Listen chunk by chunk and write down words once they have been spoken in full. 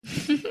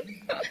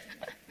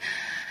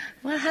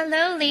Well,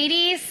 hello,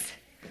 ladies.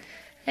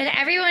 Did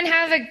everyone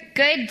have a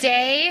good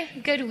day,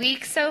 good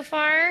week so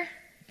far?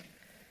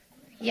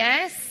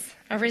 Yes?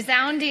 A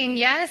resounding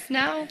yes?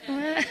 No?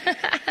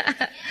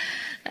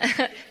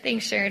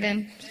 Thanks,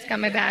 Sheridan. She's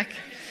got my back.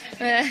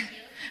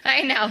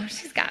 I know.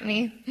 She's got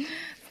me.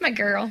 It's my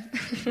girl.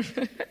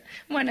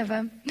 One of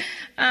them.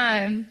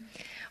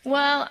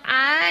 Well,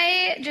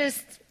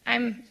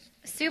 I'm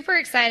super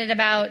excited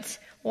about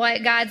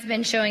what God's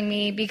been showing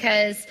me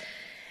because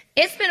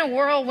it's been a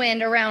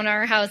whirlwind around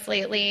our house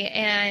lately.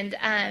 And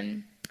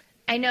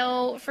I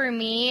know for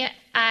me,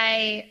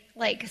 I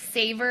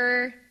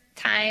savor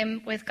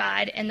time with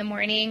God in the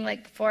morning,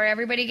 before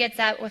everybody gets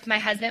up. If my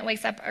husband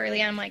wakes up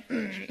early, I'm like,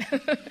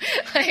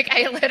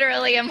 I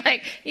literally am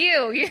like,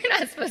 you're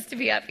not supposed to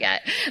be up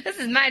yet. This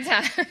is my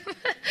time.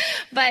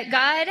 But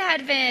God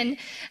had been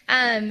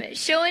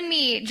showing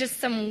me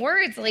just some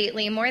words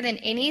lately more than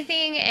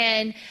anything.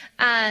 And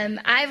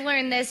I've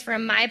learned this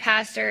from my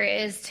pastor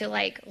is to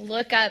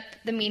look up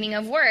the meaning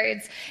of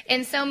words.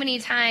 And so many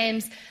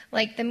times,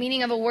 the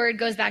meaning of a word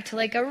goes back to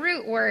a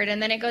root word,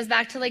 and then it goes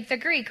back to the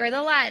Greek or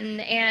the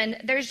Latin. And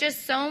there's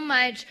just so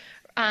much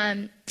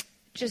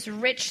just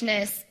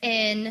richness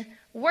in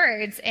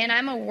words. And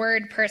I'm a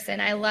word person.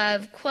 I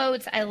love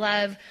quotes. I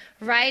love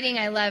writing.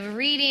 I love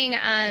reading.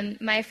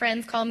 My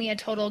friends call me a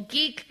total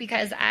geek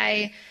because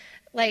I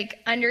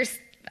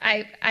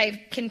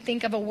can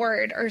think of a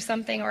word or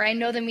something, or I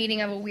know the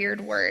meaning of a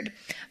weird word.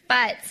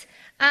 But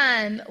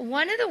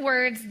one of the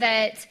words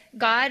that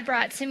God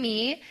brought to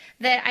me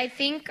that I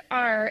think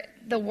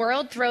the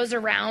world throws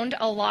around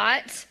a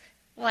lot,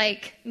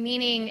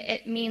 meaning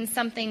it means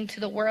something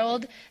to the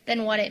world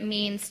than what it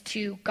means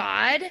to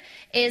God,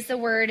 is the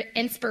word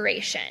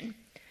inspiration.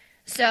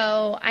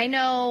 So I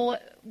know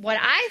what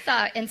I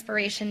thought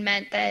inspiration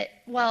meant, that,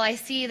 I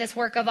see this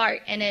work of art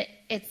and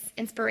it's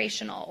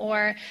inspirational,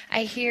 or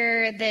I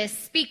hear this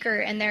speaker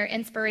and they're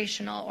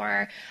inspirational,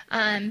 or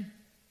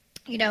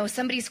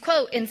somebody's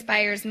quote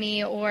inspires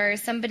me, or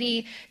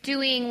somebody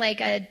doing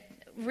a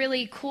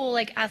really cool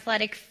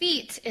athletic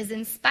feat is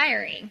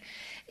inspiring.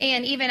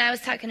 And even I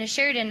was talking to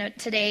Sheridan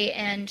today,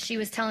 and she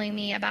was telling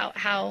me about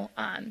how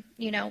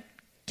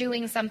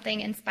doing something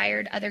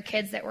inspired other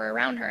kids that were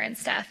around her and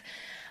stuff.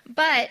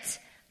 But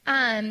so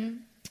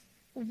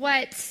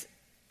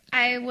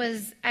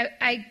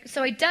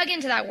I dug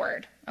into that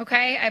word.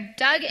 Okay, I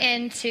dug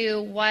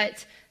into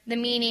what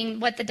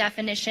the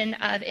definition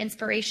of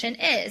inspiration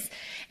is.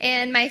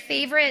 And my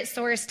favorite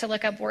source to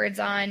look up words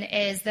on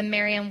is the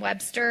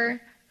Merriam-Webster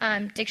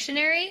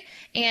dictionary.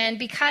 And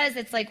because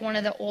it's one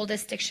of the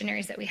oldest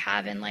dictionaries that we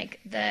have in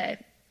the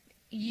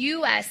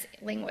U.S.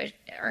 language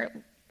or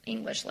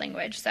English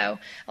language. So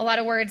a lot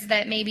of words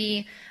that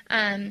maybe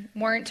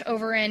weren't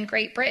over in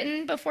Great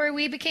Britain before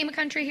we became a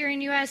country here in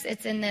the U.S.,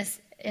 it's in this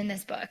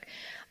book.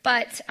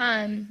 But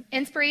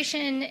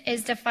inspiration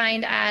is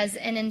defined as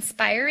an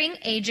inspiring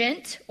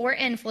agent or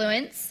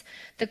influence,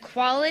 the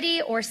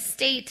quality or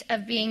state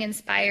of being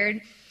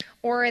inspired,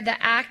 or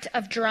the act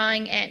of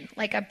drawing in,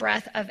 like a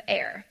breath of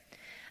air.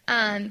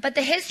 But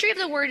the history of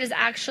the word is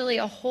actually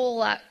a whole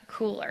lot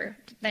cooler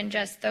than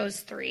just those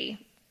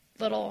three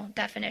little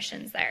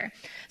definitions there.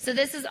 So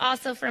this is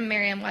also from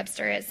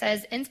Merriam-Webster. It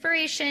says,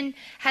 inspiration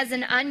has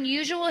an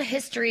unusual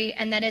history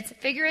and that its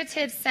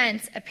figurative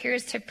sense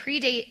appears to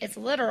predate its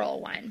literal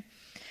one.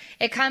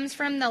 It comes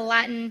from the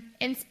Latin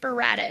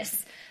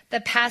inspiratus, the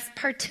past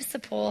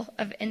participle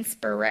of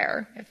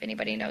inspirare, if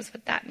anybody knows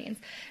what that means,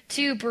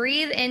 to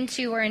breathe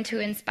into or to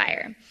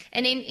inspire.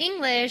 And in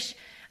English,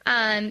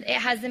 it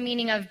has the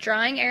meaning of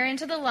drawing air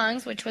into the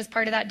lungs, which was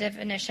part of that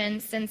definition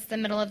since the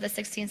middle of the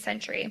 16th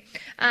century.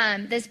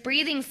 This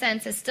breathing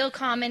sense is still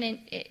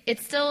common.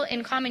 It's still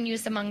in common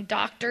use among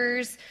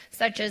doctors,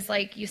 such as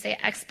you say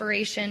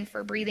expiration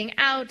for breathing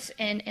out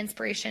and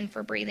inspiration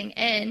for breathing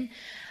in.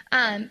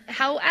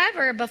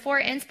 However,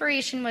 before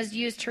inspiration was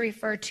used to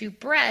refer to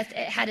breath,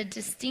 it had a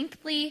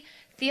distinctly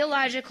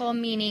theological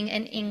meaning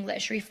in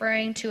English,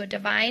 referring to a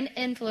divine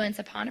influence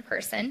upon a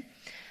person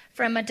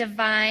from a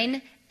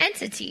divine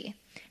entity.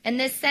 And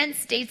this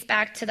sense dates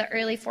back to the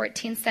early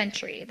 14th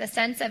century. The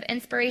sense of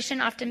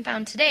inspiration often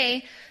found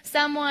today,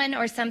 someone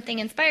or something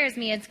inspires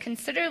me, is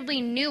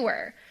considerably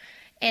newer.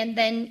 And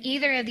then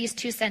either of these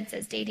two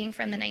senses dating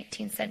from the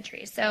 19th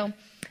century. So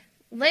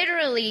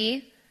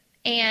literally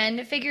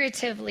and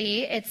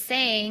figuratively, it's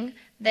saying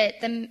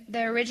that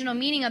the original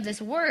meaning of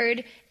this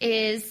word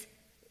is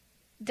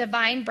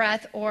divine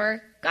breath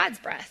or God's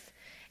breath.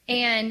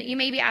 And you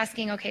may be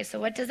asking, okay, so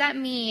what does that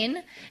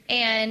mean?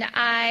 And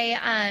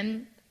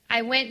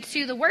I went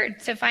to the word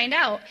to find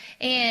out.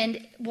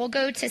 And we'll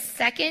go to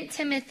 2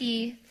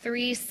 Timothy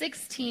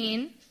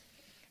 3:16.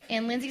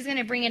 And Lindsay's going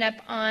to bring it up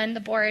on the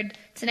board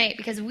tonight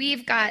because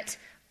we've got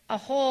a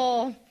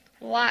whole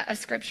lot of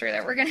scripture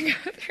that we're going to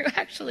go through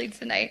actually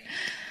tonight.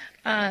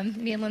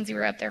 Me and Lindsay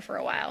were up there for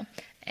a while.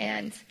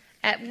 And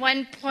at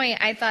one point,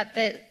 I thought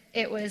that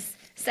it was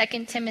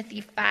 2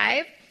 Timothy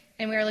 5.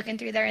 And we were looking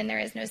through there, and there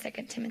is no 2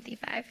 Timothy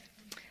 5.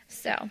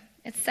 So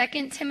It's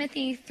 2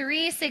 Timothy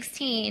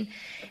 3:16,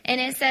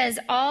 and it says,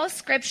 all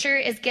scripture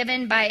is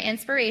given by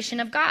inspiration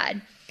of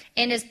God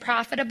and is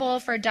profitable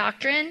for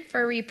doctrine,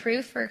 for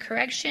reproof, for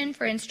correction,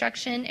 for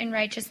instruction in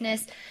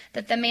righteousness,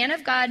 that the man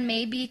of God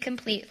may be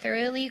complete,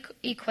 thoroughly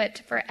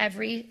equipped for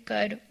every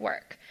good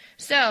work.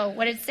 So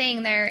what it's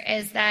saying there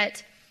is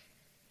that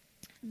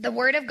the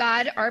Word of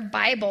God, our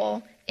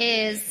Bible,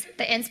 is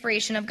the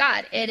inspiration of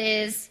God. It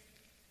is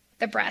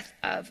the breath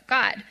of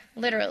God,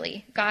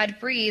 literally. God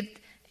breathed,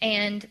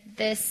 and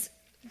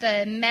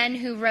the men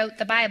who wrote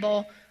the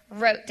Bible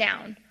wrote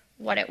down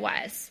what it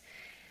was,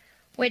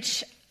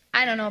 which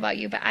I don't know about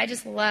you, but I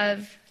just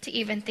love to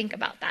even think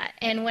about that.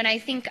 And when I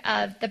think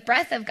of the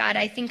breath of God,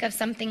 I think of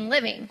something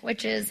living,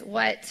 which is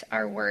what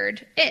our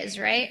word is,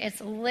 right?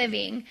 It's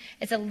living.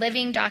 It's a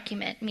living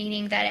document,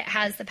 meaning that it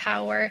has the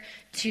power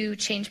to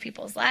change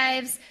people's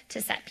lives,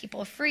 to set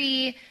people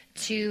free,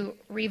 to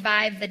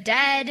revive the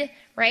dead,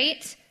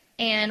 right?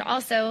 And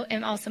also,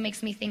 it also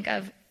makes me think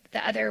of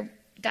the other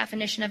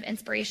definition of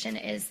inspiration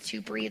is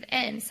to breathe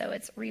in. So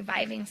it's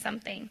reviving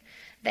something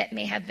that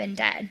may have been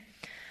dead.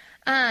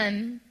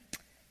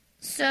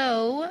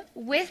 So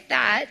with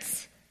that,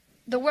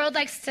 the world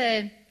likes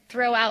to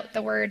throw out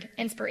the word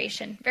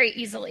inspiration very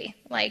easily.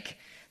 Like,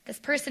 this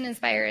person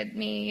inspired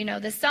me,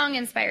 this song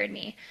inspired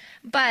me.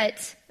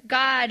 But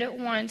God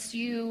wants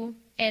you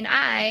and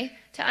I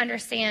to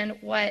understand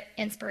what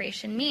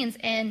inspiration means.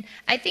 And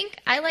I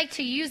think I like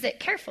to use it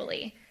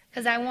carefully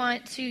because I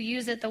want to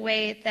use it the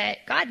way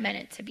that God meant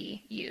it to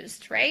be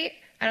used, right?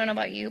 I don't know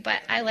about you,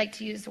 but I like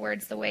to use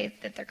words the way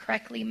that they're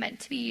correctly meant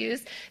to be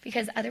used,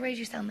 because otherwise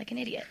you sound like an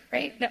idiot,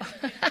 right? No.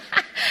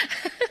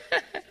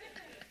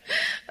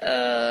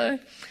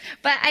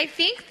 But I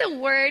think the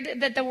word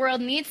that the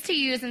world needs to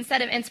use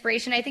instead of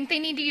inspiration, I think they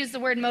need to use the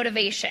word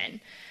motivation.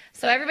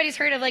 So everybody's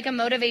heard of like a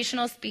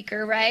motivational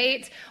speaker,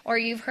 right? Or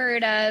you've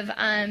heard of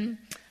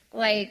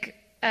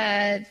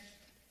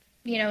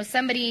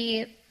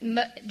somebody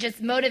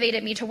just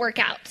motivated me to work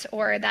out,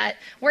 or that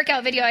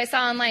workout video I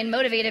saw online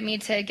motivated me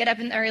to get up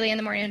early in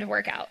the morning to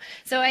work out.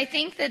 So I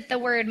think that the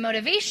word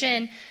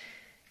motivation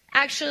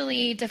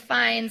actually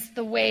defines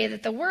the way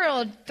that the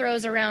world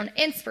throws around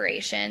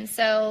inspiration.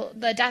 So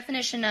the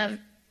definition of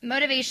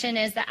motivation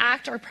is the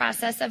act or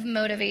process of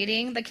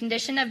motivating, the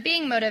condition of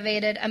being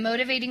motivated, a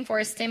motivating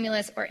force,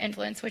 stimulus, or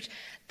influence, which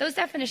those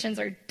definitions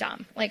are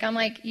dumb. I'm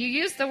like, you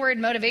use the word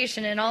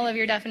motivation in all of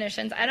your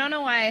definitions. I don't know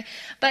why.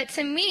 But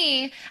to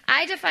me,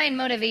 I define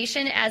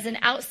motivation as an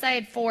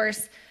outside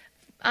force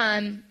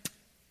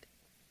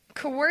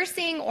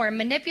coercing or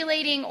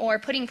manipulating or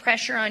putting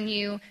pressure on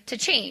you to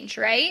change,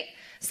 right?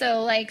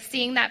 So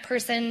seeing that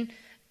person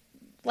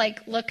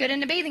look good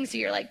in a bathing suit,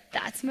 you're like,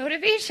 that's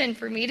motivation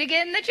for me to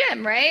get in the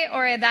gym, right?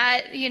 Or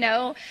that,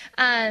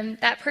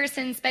 that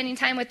person spending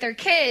time with their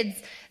kids,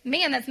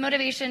 man, that's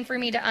motivation for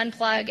me to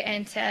unplug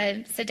and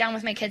to sit down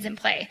with my kids and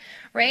play,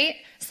 right?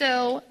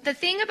 So the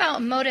thing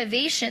about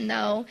motivation,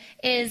 though,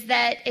 is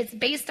that it's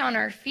based on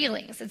our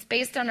feelings. It's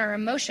based on our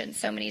emotions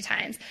so many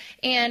times.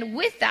 And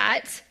with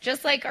that,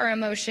 just like our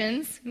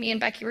emotions, me and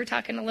Becky were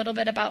talking a little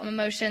bit about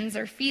emotions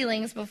or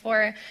feelings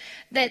before,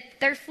 that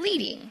they're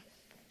fleeting.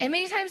 And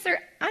many times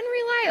they're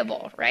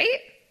unreliable,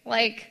 right?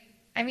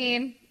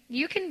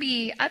 You can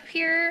be up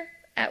here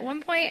at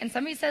one point and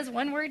somebody says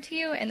one word to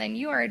you and then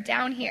you are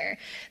down here.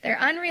 They're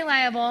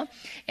unreliable.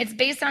 It's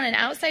based on an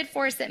outside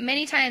force that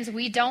many times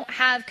we don't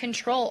have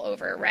control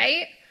over,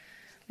 right?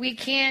 We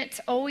can't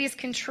always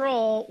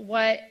control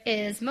what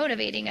is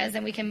motivating us,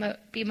 and we can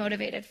be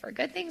motivated for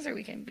good things or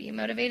we can be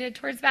motivated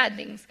towards bad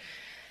things.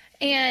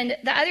 And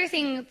the other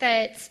thing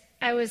that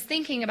I was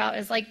thinking about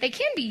is they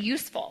can be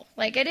useful.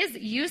 It is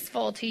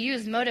useful to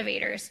use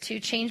motivators to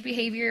change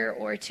behavior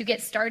or to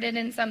get started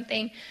in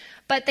something,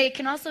 but they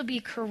can also be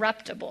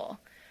corruptible,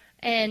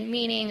 and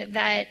meaning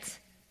that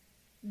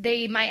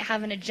they might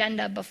have an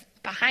agenda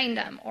behind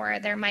them, or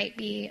there might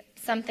be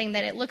something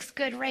that it looks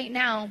good right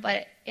now,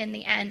 but in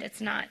the end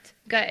it's not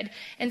good.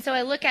 And so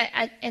I look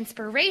at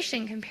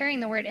inspiration,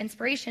 comparing the word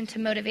inspiration to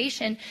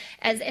motivation,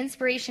 as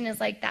inspiration is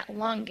like that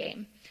long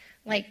game.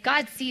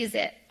 God sees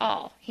it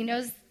all. He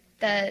knows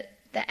the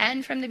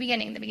end from the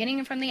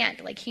beginning from the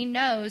end. He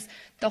knows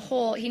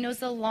he knows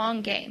the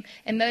long game.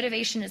 And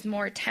motivation is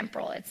more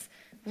temporal. It's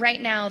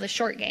right now, the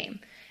short game.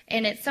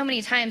 And it's so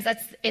many times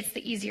it's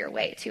the easier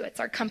way too. It's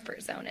our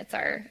comfort zone. It's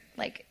our,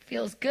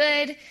 feels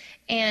good.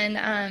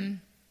 And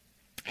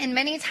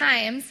many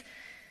times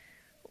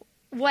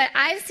what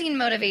I've seen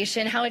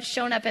motivation, how it's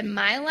shown up in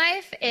my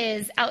life,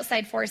 is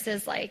outside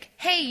forces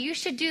hey, you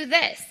should do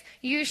this.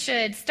 You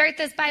should start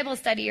this Bible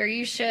study, or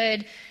you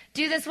should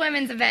do this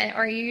women's event,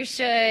 or you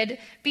should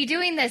be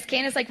doing this.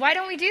 Candace, why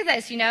don't we do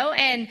this,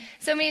 And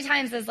so many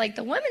times as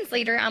the women's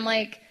leader, I'm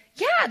like,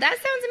 yeah, that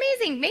sounds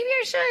amazing. Maybe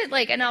I should,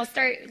 and I'll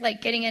start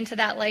getting into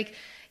that,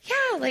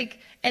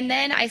 and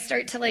then I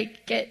start to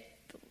get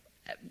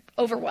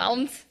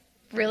overwhelmed,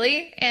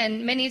 really.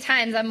 And many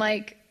times I'm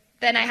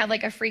then I have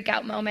a freak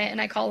out moment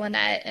and I call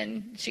Lynette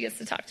and she gets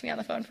to talk to me on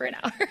the phone for an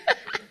hour.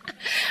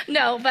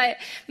 No, but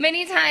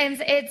many times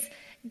it's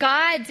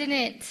God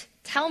didn't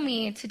tell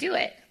me to do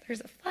it.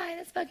 There's a fly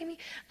that's bugging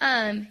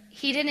me.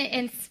 He didn't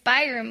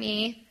inspire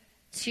me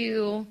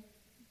to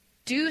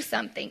do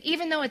something,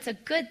 even though it's a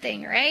good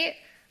thing, right?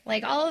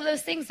 Like, all of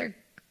those things are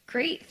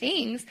great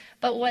things,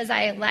 but was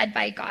I led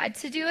by God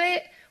to do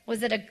it?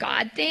 Was it a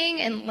God thing?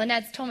 And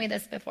Lynette's told me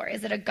this before.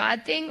 Is it a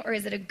God thing or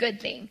is it a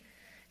good thing?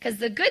 Because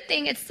the good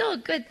thing, it's still a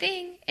good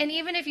thing. And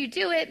even if you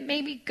do it,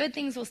 maybe good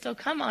things will still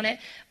come on it.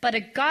 But a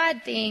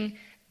God thing,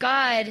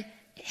 God,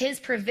 his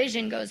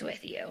provision goes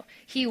with you.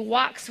 He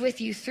walks with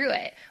you through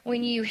it.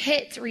 When you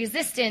hit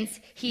resistance,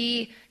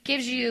 he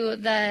gives you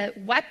the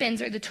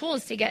weapons or the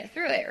tools to get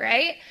through it,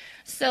 right?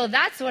 So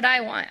that's what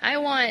I want. I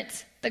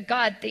want the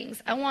God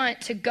things. I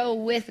want to go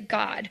with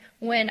God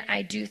when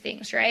I do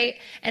things, right?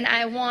 And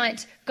I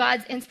want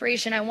God's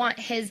inspiration. I want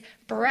his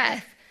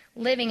breath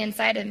living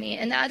inside of me.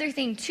 And the other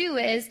thing too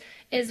is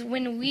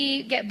when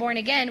we get born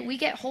again, we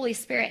get Holy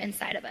Spirit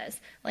inside of us.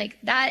 Like,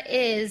 that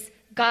is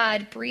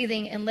God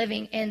breathing and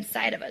living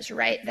inside of us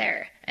right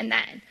there and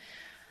then.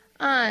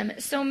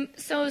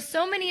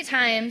 So many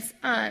times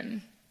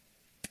that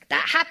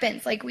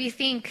happens. Like, we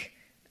think,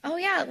 oh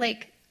yeah,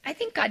 like, I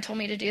think God told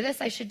me to do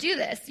this. I should do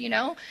this,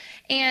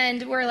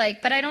 And we're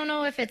like, but I don't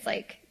know if it's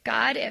like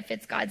God, if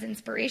it's God's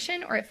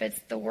inspiration, or if it's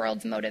the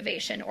world's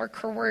motivation or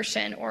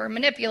coercion or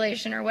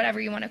manipulation or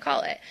whatever you want to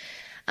call it.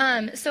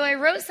 So I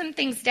wrote some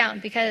things down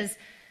because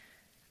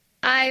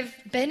I've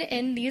been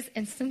in these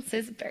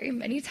instances very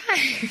many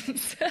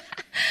times.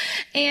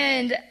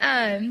 And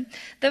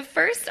the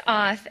first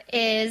off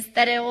is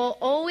that it will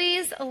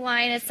always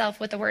align itself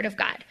with the Word of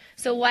God.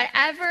 So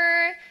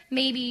whatever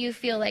maybe you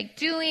feel like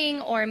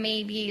doing, or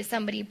maybe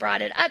somebody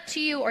brought it up to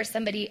you, or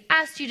somebody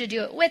asked you to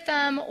do it with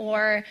them,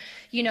 or,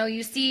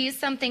 you see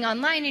something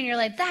online and you're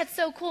like, that's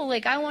so cool.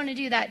 Like, I want to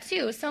do that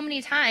too. So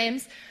many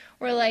times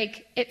we're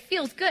like, it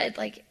feels good.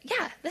 Like,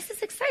 yeah, this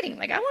is exciting.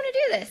 Like, I want to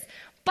do this.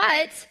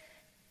 But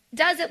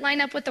does it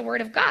line up with the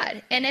Word of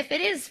God? And if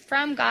it is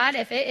from God,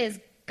 if it is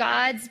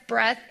God's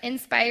breath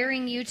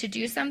inspiring you to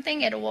do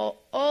something, it will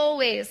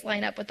always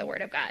line up with the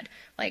Word of God.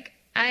 Like,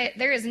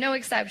 there is no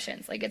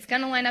exceptions. Like, it's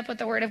going to line up with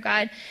the Word of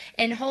God,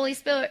 and Holy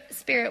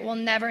Spirit will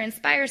never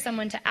inspire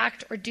someone to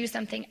act or do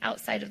something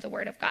outside of the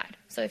Word of God.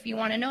 So if you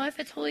want to know if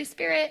it's Holy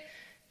Spirit,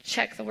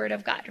 check the Word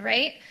of God,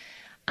 right?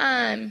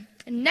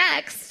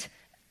 Next,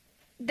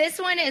 this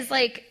one is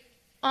like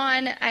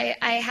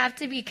I have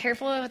to be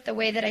careful with the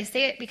way that I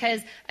say it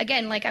because,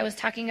 again, like I was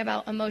talking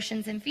about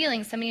emotions and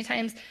feelings, so many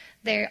times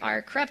they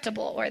are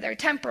corruptible, or they're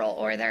temporal,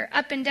 or they're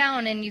up and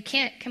down, and you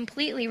can't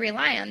completely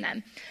rely on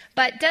them.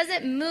 But does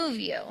it move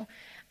you?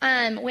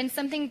 When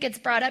something gets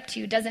brought up to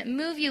you, does it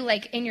move you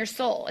like in your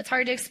soul? It's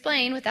hard to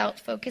explain without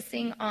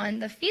focusing on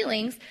the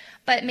feelings,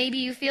 but maybe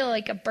you feel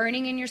like a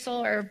burning in your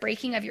soul or a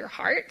breaking of your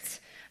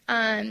heart.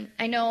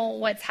 I know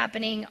what's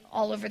happening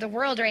all over the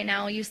world right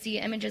now. You see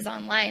images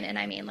online, and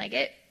I mean, like,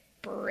 it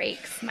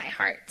breaks my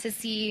heart to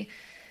see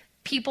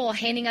people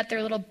handing up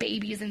their little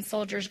babies and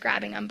soldiers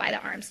grabbing them by the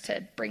arms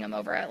to bring them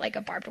over like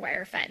a barbed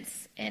wire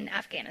fence in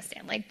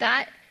Afghanistan. Like,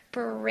 that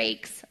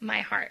breaks my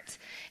heart.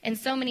 And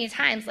so many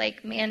times,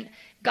 like, man,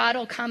 God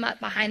will come up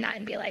behind that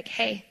and be like,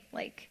 hey,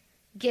 like,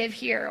 give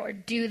here or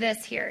do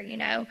this here,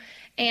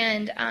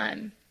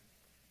 And,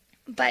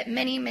 but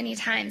many, many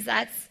times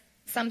that's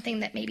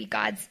something that maybe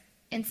God's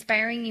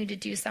inspiring you to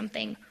do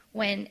something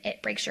when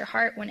it breaks your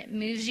heart, when it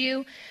moves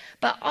you.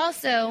 But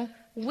also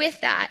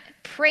with that,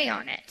 pray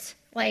on it.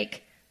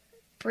 Like,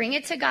 bring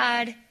it to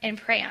God and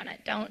pray on it.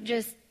 Don't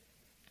just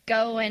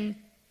go and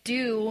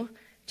do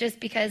just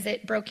because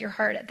it broke your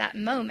heart at that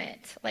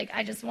moment. Like,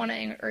 I just want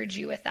to urge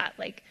you with that.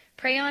 Like,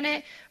 pray on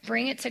it,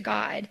 bring it to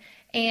God.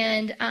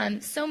 And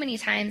so many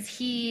times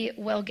he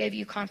will give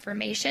you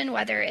confirmation,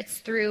 whether it's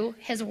through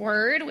his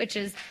word, which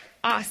is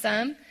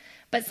awesome.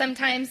 But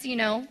sometimes,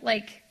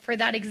 like for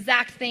that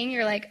exact thing,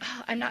 you're like,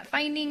 oh, I'm not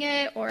finding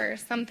it, or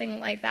something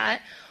like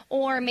that.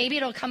 Or maybe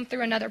it'll come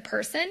through another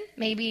person.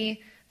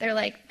 Maybe they're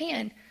like,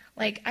 man,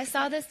 like, I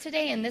saw this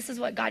today and this is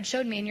what God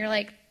showed me. And you're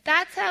like,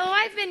 that's how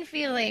I've been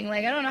feeling.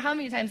 Like, I don't know how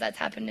many times that's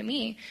happened to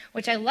me,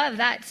 which I love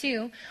that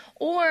too.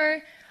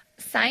 Or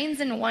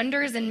signs and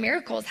wonders and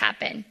miracles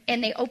happen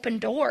and they open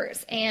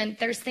doors. And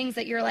there's things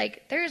that you're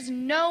like, there's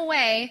no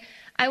way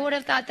I would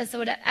have thought this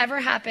would have ever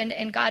happened,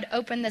 and God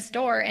opened this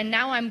door, and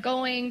now I'm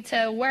going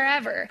to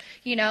wherever,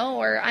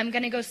 or I'm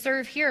going to go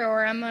serve here,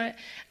 or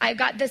I've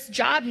got this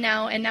job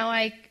now, and now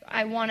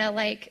I want to,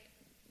 like,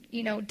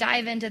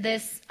 dive into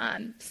this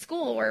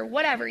school or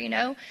whatever,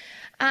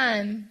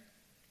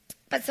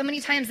 But so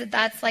many times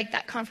that's like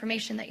that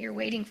confirmation that you're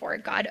waiting for.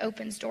 God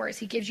opens doors.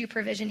 He gives you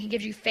provision. He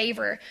gives you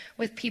favor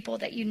with people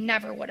that you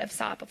never would have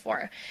saw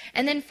before.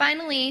 And then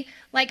finally,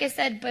 like I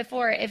said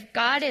before, if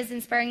God is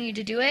inspiring you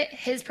to do it,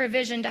 his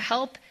provision to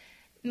help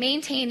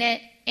maintain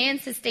it and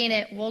sustain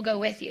it will go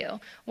with you.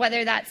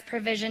 Whether that's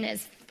provision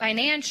is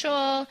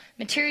financial,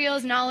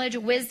 materials, knowledge,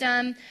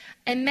 wisdom.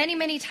 And many,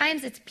 many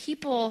times it's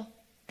people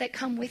that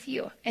come with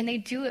you, and they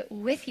do it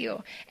with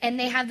you, and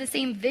they have the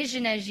same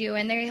vision as you,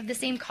 and they have the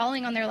same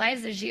calling on their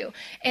lives as you,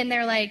 and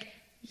they're like,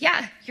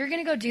 yeah, you're going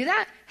to go do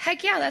that?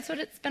 heck yeah, that's what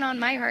it's been on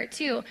my heart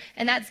too.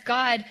 And that's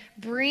God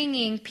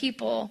bringing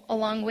people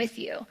along with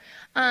you.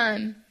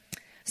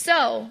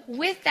 So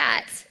with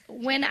that,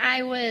 when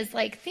I was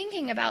like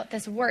thinking about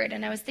this word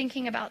and I was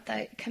thinking about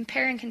the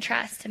compare and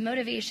contrast to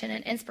motivation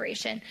and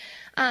inspiration,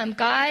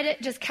 God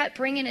just kept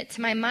bringing it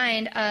to my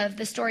mind of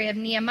the story of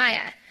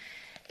Nehemiah.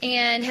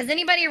 And has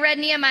anybody read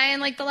Nehemiah in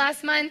like the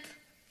last month?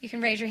 You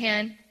can raise your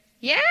hand.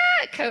 Yeah,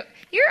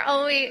 you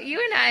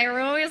and I are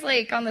always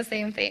like on the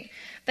same thing.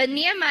 But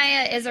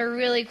Nehemiah is a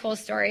really cool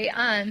story.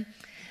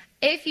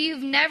 If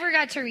you've never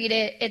got to read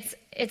it,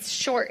 it's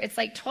short. It's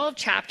like 12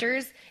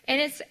 chapters, and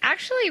it's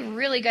actually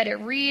really good. It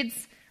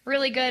reads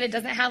really good. It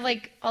doesn't have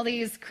like all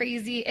these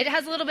crazy, it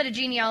has a little bit of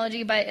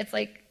genealogy, but it's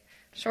like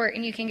short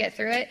and you can get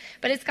through it.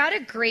 But it's got a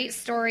great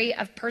story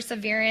of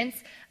perseverance,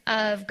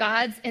 of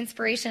God's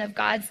inspiration, of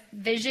God's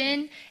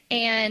vision,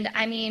 and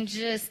I mean,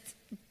 just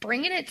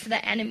bringing it to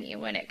the enemy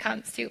when it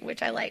comes to,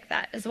 which I like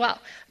that as well.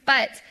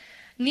 But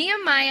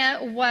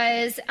Nehemiah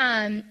was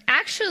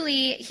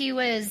he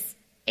was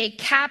a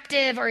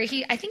captive, or I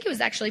think he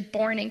was actually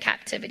born in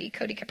captivity.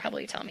 Cody could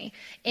probably tell me,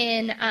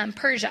 in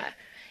Persia.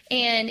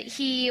 And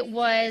he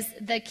was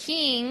the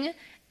king,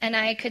 and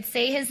I could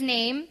say his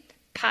name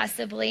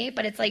possibly,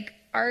 but it's like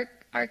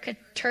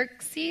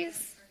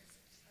Artaxerxes.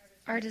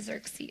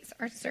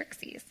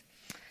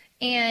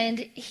 And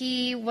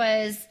he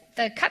was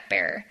the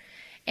cupbearer.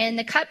 And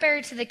the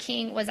cupbearer to the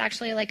king was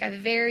actually like a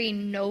very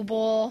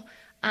noble,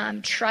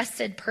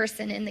 trusted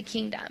person in the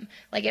kingdom.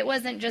 Like it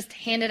wasn't just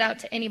handed out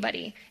to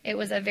anybody. It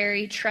was a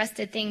very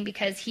trusted thing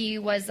because he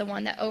was the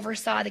one that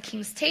oversaw the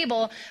king's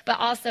table, but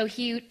also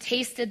he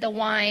tasted the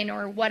wine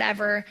or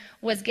whatever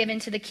was given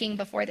to the king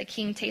before the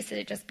king tasted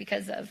it, just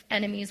because of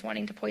enemies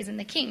wanting to poison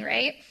the king,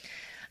 right?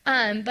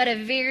 But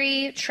a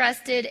very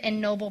trusted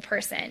and noble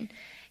person,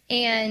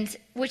 and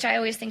which I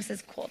always think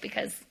is cool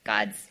because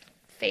God's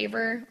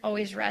favor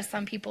always rests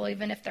on people,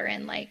 even if they're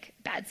in like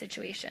bad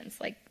situations,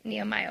 like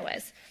Nehemiah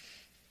was.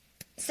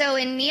 So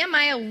in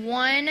Nehemiah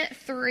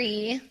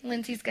 1:3,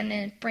 Lindsay's going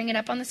to bring it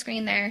up on the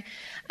screen there.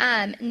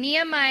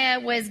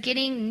 Nehemiah was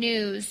getting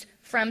news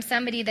from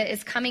somebody that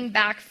is coming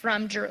back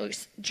from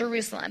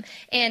Jerusalem.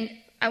 And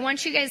I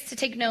want you guys to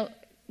take note,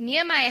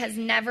 Nehemiah has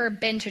never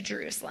been to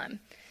Jerusalem.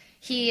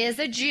 He is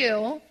a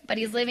Jew, but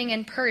he's living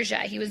in Persia.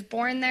 He was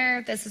born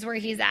there. This is where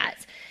he's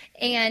at.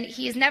 And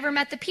he's never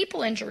met the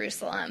people in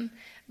Jerusalem.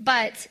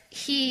 But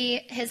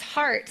his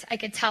heart, I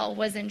could tell,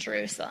 was in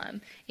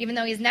Jerusalem, even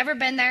though he's never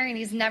been there and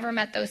he's never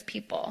met those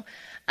people.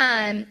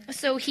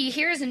 So he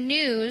hears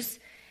news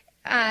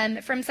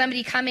from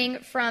somebody coming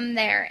from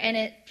there.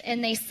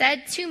 And they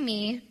said to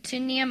me, to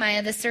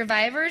Nehemiah, the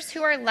survivors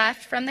who are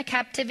left from the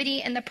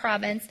captivity in the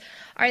province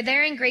are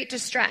there in great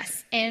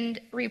distress and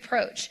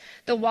reproach.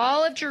 The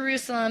wall of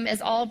Jerusalem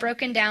is all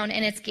broken down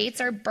and its gates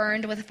are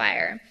burned with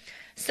fire.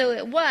 So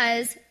it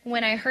was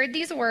when I heard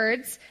these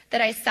words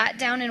that I sat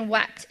down and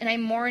wept, and I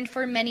mourned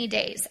for many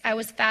days. I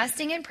was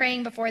fasting and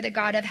praying before the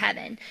God of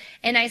heaven.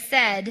 And I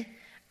said,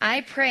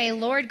 I pray,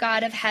 Lord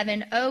God of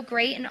heaven, O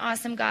great and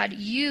awesome God,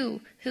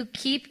 you who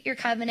keep your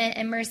covenant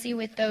and mercy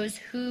with those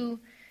who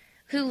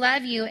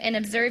love you and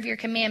observe your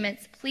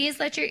commandments, please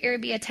let your ear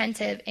be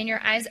attentive and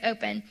your eyes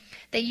open,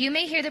 that you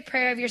may hear the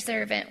prayer of your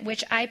servant,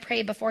 which I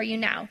pray before you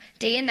now,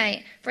 day and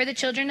night, for the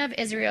children of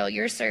Israel,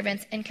 your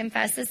servants, and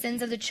confess the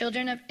sins of the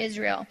children of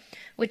Israel,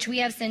 which we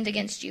have sinned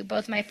against you.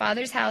 Both my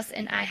father's house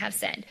and I have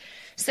sinned.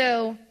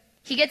 So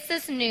he gets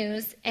this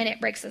news, and it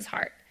breaks his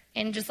heart.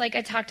 And just like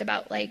I talked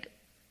about, like,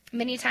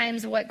 many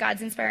times what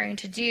God's inspiring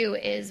to do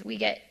is we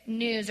get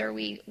news or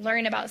we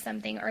learn about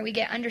something or we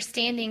get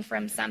understanding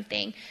from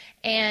something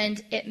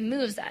and it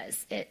moves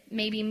us. It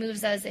maybe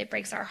moves us, it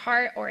breaks our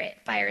heart, or it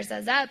fires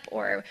us up,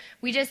 or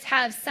we just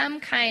have some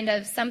kind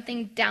of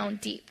something down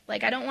deep.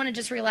 Like, I don't want to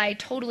just rely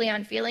totally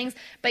on feelings,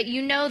 but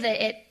you know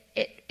that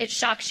it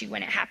shocks you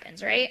when it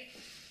happens, right?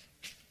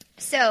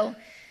 So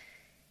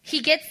he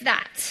gets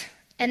that.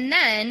 And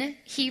then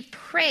he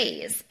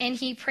prays, and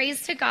he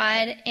prays to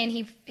God,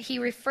 and he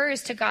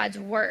refers to God's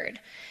word.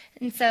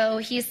 And so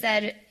he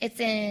said, it's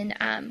in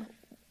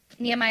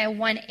Nehemiah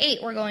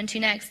 1:8 we're going to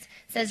next.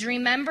 It says,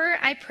 remember,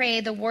 I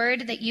pray, the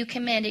word that you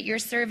commanded your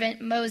servant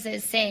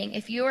Moses, saying,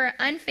 if you are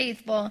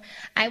unfaithful,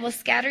 I will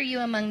scatter you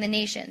among the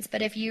nations.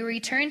 But if you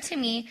return to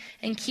me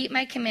and keep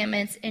my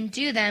commandments and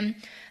do them,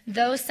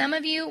 though some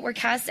of you were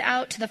cast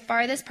out to the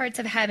farthest parts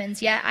of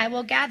heavens, yet I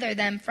will gather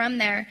them from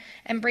there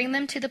and bring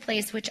them to the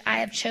place which I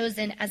have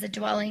chosen as a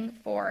dwelling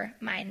for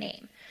my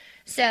name.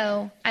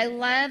 So I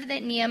love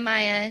that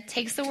Nehemiah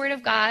takes the word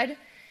of God,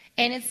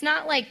 and it's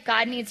not like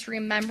God needs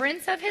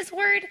remembrance of his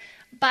word,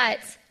 but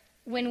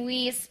when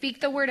we speak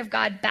the word of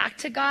God back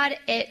to God,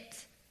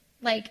 it's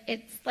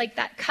like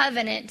that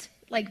covenant,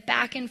 like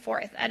back and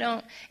forth.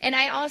 And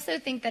I also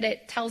think that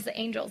it tells the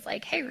angels,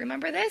 like, hey,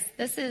 remember this?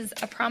 This is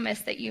a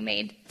promise that you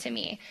made to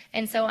me.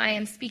 And so I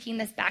am speaking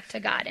this back to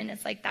God, and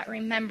it's like that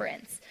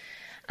remembrance.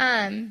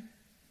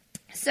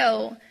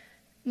 So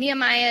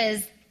Nehemiah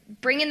is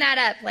bringing that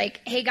up,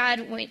 like, hey,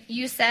 God, when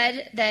you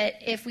said that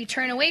if we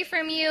turn away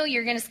from you,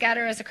 you're going to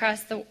scatter us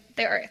across the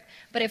the earth.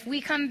 But if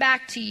we come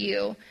back to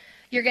you,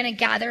 you're going to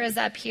gather us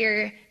up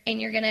here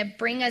and you're going to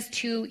bring us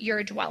to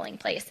your dwelling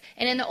place.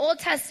 And in the Old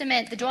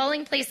Testament, the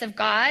dwelling place of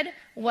God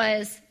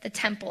was the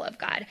temple of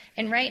God.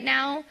 And right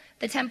now,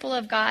 the temple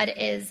of God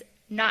is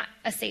not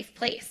a safe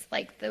place.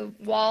 Like the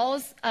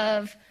walls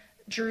of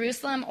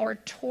Jerusalem are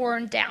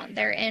torn down.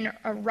 They're in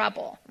a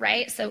rubble,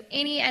 right? So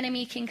any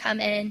enemy can come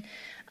in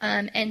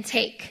and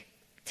take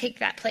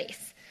that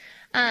place.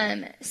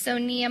 So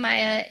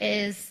Nehemiah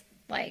is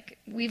like,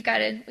 we got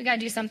to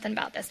do something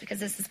about this because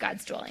this is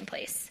God's dwelling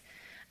place.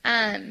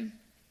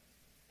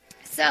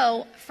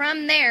 So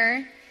from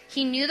there,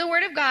 he knew the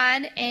word of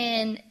God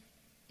and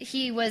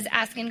he was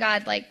asking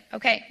God, like,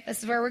 okay,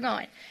 this is where we're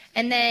going.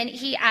 And then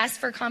he asked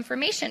for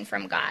confirmation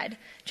from God,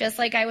 just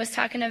like I was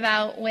talking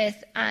about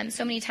with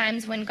so many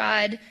times when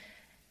God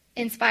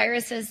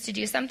inspires us to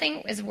do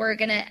something, is we're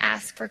going to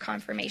ask for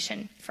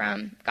confirmation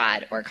from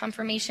God or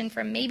confirmation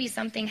from maybe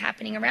something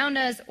happening around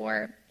us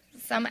or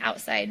some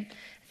outside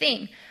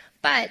thing.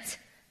 But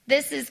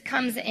this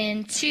comes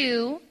in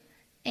 2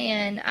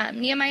 and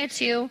Nehemiah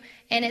 2,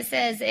 and it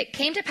says, it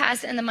came to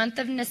pass in the month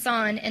of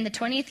Nisan in the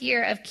 20th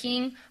year of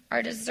King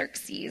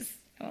Artaxerxes,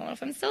 I don't know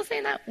if I'm still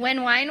saying that,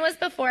 when wine was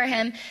before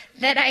him,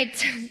 that I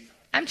took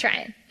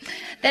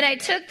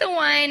the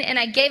wine and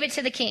I gave it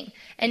to the king.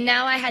 And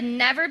now I had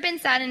never been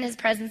sad in his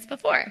presence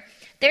before.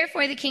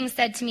 Therefore the king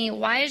said to me,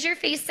 why is your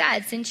face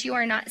sad since you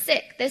are not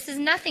sick? This is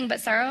nothing but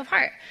sorrow of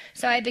heart.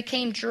 So I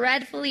became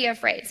dreadfully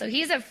afraid. So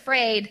he's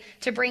afraid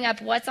to bring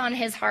up what's on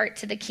his heart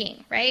to the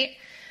king, right?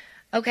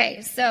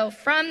 Okay, so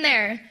from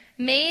there,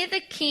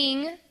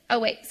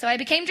 so I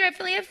became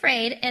dreadfully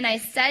afraid, and I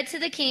said to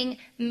the king,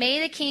 may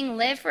the king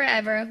live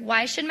forever.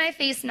 Why should my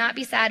face not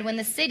be sad when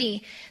the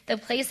city, the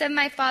place of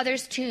my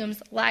father's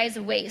tombs, lies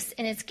waste,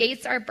 and its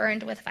gates are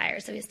burned with fire?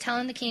 So he's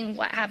telling the king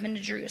what happened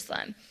to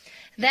Jerusalem.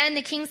 Then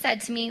the king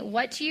said to me,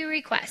 what do you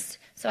request?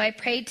 So I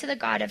prayed to the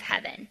God of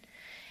heaven.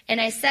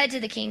 And I said to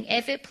the king,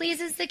 if it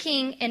pleases the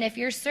king, and if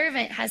your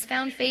servant has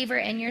found favor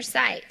in your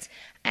sight,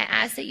 I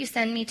ask that you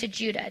send me to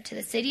Judah, to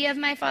the city of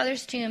my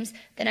father's tombs,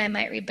 that I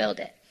might rebuild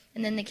it.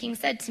 And then the king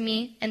said to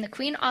me, and the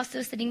queen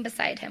also sitting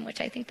beside him,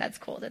 which I think that's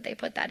cool that they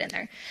put that in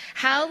there,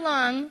 how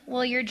long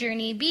will your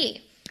journey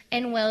be?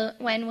 And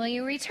when will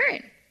you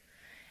return?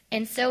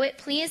 And so it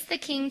pleased the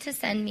king to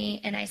send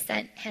me, and I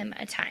sent him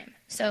a time.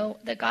 So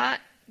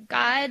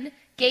God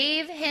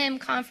gave him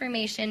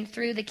confirmation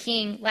through the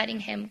king letting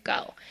him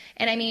go.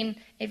 And I mean,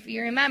 if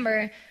you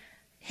remember,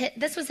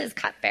 this was his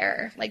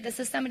cupbearer. Like, this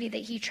is somebody that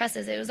he trusts.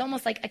 It was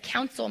almost like a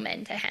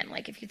councilman to him.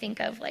 Like, if you think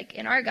of, like,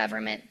 in our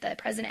government, the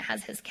president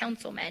has his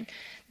councilmen.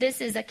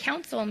 This is a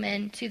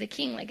councilman to the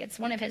king. Like, it's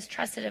one of his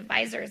trusted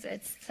advisors.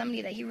 It's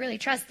somebody that he really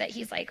trusts, that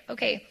he's like,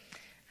 okay,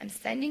 I'm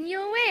sending you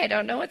away. I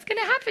don't know what's going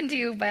to happen to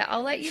you, but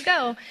I'll let you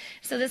go.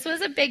 So this was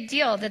a big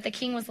deal that the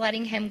king was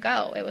letting him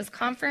go. It was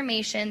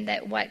confirmation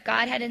that what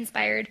God had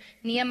inspired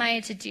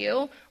Nehemiah to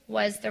do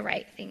was the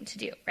right thing to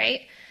do,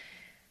 right?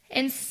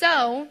 And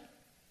so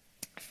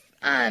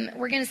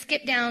we're going to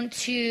skip down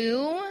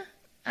to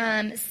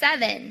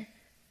 7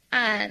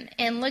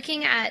 and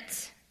looking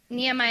at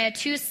Nehemiah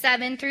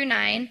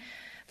 2:7-9.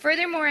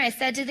 Furthermore, I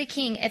said to the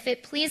king, if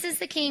it pleases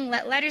the king,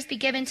 let letters be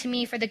given to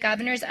me for the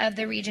governors of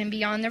the region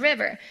beyond the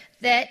river,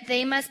 that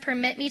they must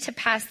permit me to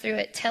pass through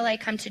it till I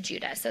come to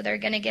Judah. So they're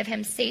going to give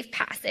him safe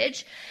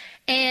passage.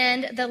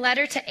 And the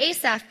letter to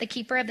Asaph, the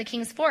keeper of the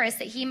king's forest,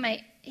 that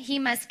he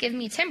must give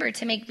me timber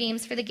to make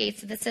beams for the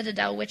gates of the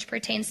citadel, which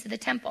pertains to the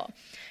temple,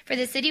 for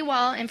the city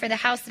wall, and for the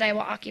house that I will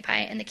occupy.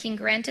 And the king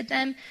granted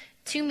them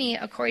to me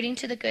according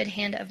to the good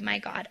hand of my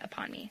God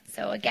upon me.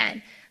 So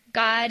again,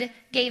 God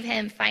gave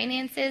him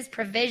finances,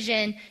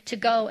 provision to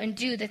go and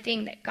do the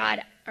thing that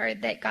God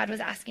was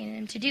asking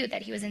him to do,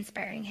 that he was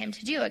inspiring him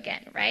to do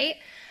again, right?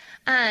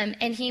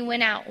 And he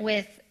went out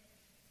with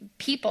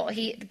people.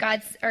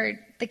 The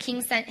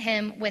king sent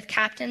him with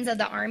captains of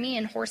the army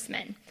and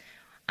horsemen.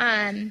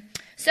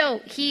 So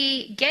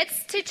he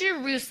gets to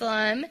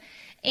Jerusalem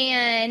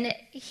and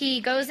he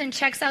goes and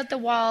checks out the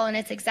wall, and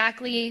it's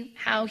exactly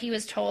how he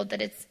was told,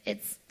 that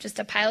it's just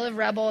a pile of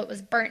rubble. It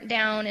was burnt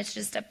down. It's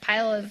just a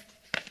pile of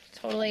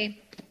totally,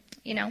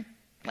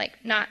 like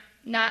not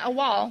a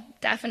wall,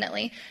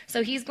 definitely.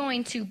 So he's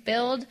going to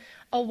build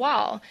a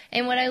wall.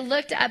 And what I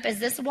looked up is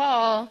this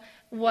wall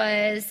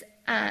was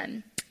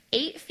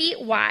 8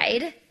 feet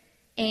wide,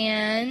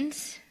 and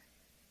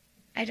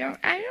I don't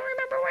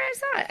remember where I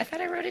saw it. I thought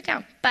I wrote it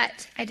down,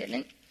 but I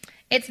didn't.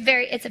 It's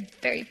a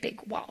very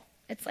big wall.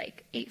 It's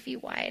like 8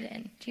 feet wide,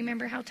 and do you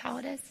remember how tall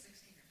it is?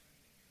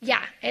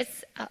 Yeah,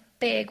 it's a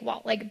big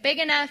wall, like big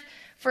enough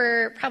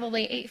for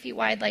probably 8 feet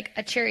wide, like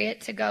a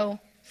chariot to go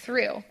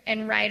through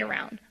and ride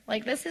around.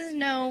 Like, this is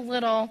no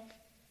little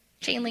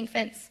chain link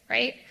fence,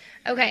 right?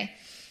 Okay.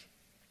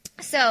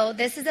 So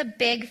this is a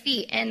big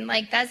feat. And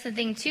like, that's the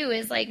thing too,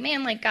 is like,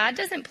 man, like God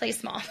doesn't play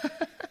small.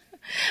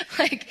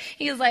 Like,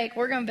 he's like,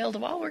 we're going to build a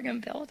wall. We're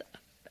going to build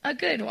a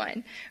good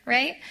one.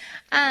 Right.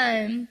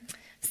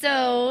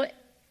 So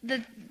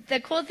the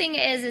cool thing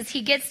is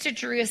he gets to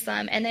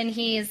Jerusalem, and then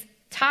he's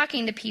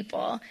talking to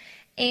people,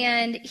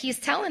 And he's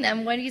telling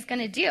them what he's going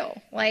to do.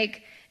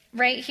 Like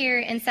right here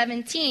in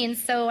 17,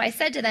 so I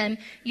said to them,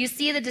 you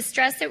see the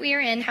distress that we are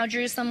in, how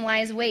Jerusalem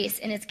lies waste,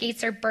 and its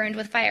gates are burned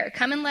with fire.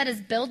 Come and let us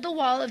build the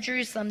wall of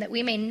Jerusalem, that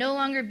we may no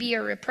longer be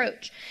a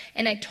reproach.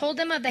 And I told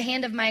them of the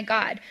hand of my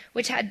God,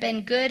 which had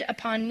been good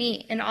upon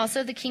me, and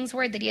also the king's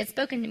word that he had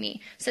spoken to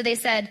me. So they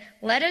said,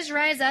 let us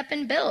rise up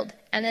and build.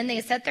 And then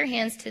they set their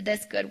hands to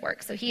this good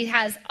work. So he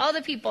has all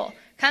the people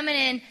coming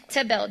in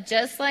to build,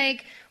 just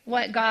like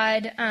what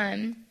God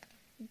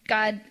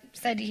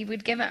said he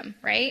would give them,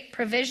 right?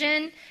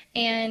 Provision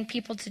and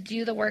people to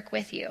do the work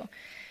with you.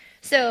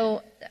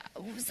 So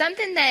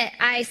something that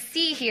I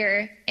see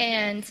here,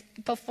 and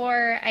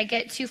before I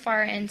get too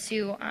far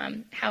into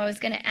how I was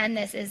going to end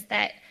this, is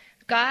that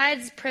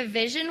God's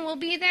provision will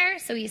be there.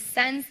 So he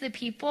sends the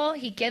people,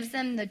 he gives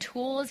them the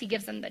tools, he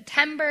gives them the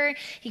timber,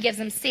 he gives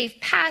them safe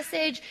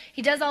passage,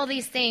 he does all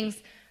these things.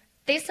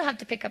 They still have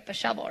to pick up a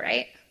shovel,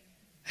 right?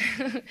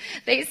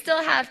 They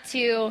still have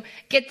to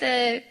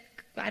get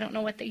I don't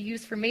know what they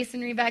used for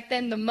masonry back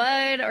then, the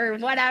mud or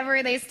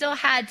whatever. They still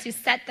had to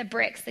set the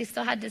bricks. They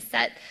still had to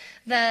set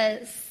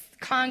the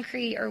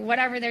concrete or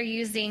whatever they're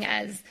using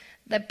as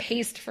the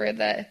paste for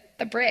the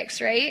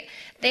bricks, right?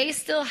 They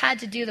still had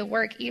to do the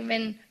work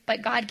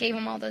but God gave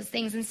them all those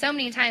things. And so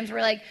many times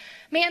we're like,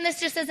 man,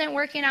 this just isn't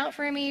working out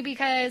for me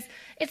because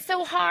it's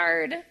so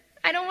hard.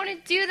 I don't want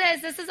to do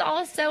this. This is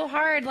all so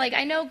hard. Like,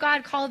 I know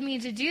God called me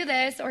to do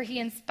this, or he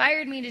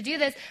inspired me to do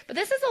this, but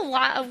this is a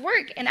lot of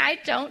work, and I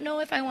don't know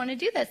if I want to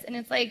do this. And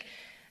it's like,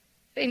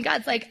 and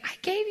God's like, I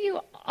gave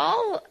you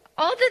all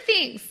the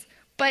things,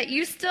 but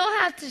you still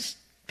have to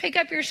pick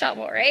up your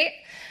shovel, right?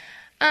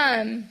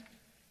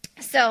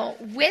 So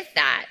with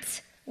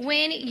that,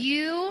 when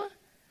you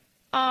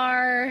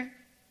are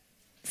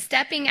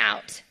stepping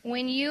out,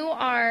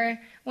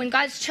 when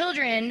God's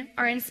children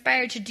are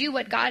inspired to do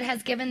what God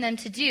has given them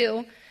to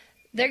do,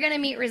 they're going to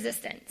meet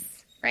resistance,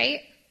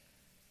 right?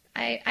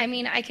 I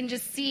mean, I can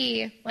just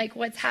see like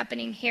what's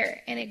happening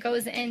here, and it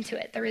goes into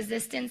it. The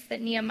resistance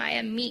that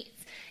Nehemiah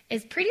meets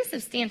is pretty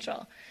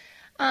substantial.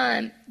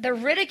 The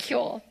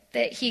ridicule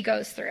that he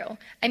goes through.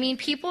 I mean,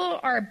 people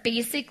are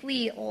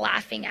basically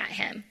laughing at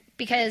him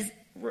because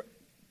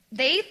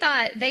they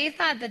thought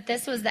that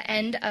this was the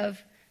end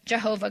of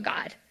Jehovah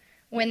God.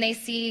 When they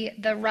see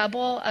the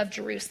rubble of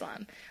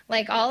Jerusalem.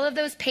 Like all of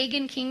those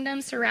pagan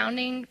kingdoms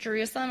surrounding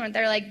Jerusalem,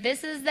 they're like,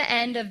 this is the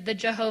end of the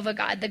Jehovah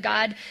God, the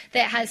God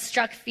that has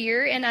struck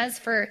fear in us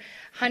for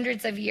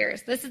hundreds of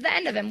years. This is the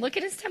end of him. Look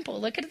at his temple.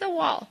 Look at the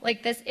wall.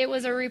 Like this, it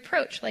was a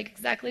reproach, like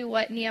exactly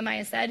what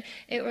Nehemiah said.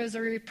 It was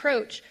a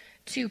reproach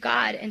to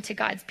God and to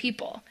God's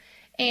people.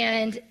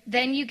 And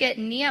then you get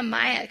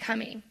Nehemiah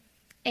coming,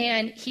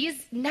 and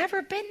he's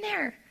never been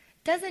there,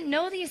 doesn't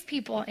know these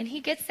people. And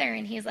he gets there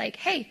and he's like,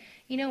 hey,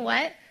 you know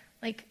what?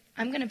 Like,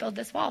 I'm going to build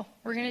this wall.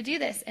 We're going to do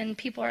this. And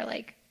people are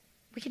like,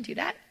 we can do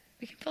that?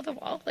 We can build a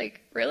wall?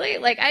 Like, really?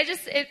 Like,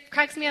 it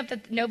cracks me up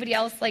that nobody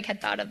else, like, had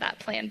thought of that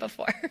plan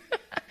before.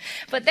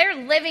 But they're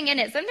living in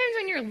it. Sometimes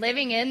when you're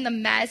living in the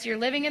mess, you're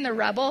living in the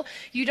rubble,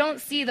 you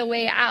don't see the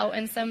way out.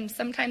 And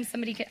sometimes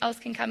somebody else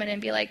can come in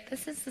and be like,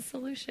 this is the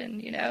solution,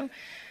 you know?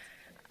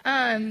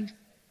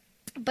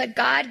 But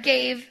God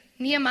gave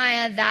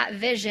Nehemiah that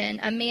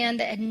vision, a man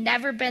that had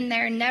never been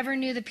there, never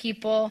knew the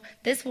people.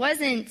 This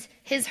wasn't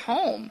his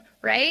home,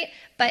 right?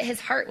 But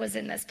his heart was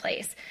in this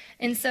place.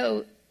 And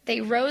so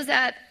they rose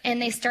up and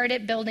they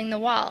started building the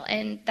wall.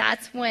 And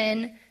that's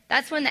when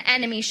the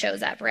enemy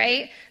shows up,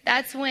 right?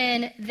 That's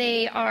when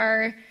they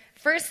are,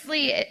 first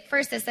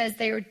it says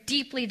they were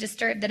deeply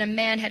disturbed that a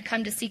man had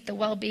come to seek the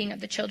well-being of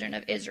the children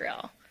of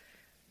Israel.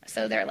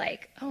 So they're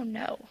like, oh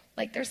no,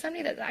 like there's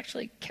somebody that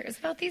actually cares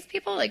about these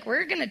people. Like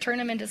we're going to turn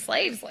them into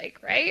slaves, like,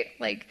 right?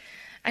 Like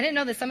I didn't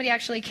know that somebody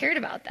actually cared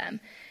about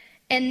them.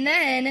 And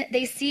then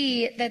they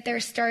see that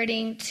they're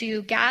starting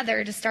to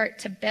gather to start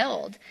to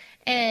build.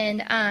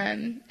 And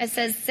it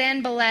says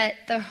Sanballat,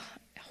 the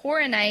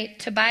Horonite,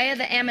 Tobiah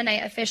the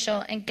Ammonite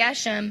official, and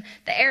Geshem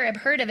the Arab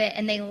heard of it,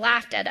 and they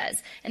laughed at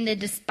us, and they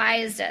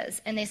despised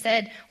us. And they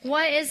said,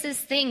 what is this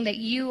thing that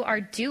you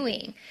are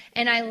doing?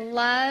 And I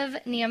love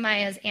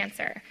Nehemiah's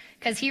answer,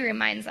 because he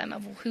reminds them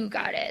of who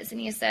God is.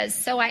 And he says,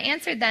 so I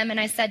answered them, and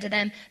I said to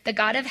them, the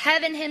God of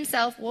heaven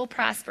himself will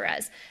prosper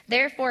us.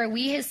 Therefore,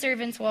 we his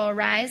servants will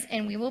arise,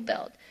 and we will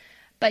build.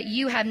 But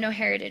you have no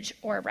heritage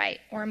or right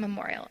or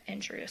memorial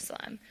in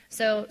Jerusalem.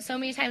 So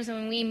many times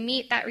when we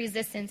meet that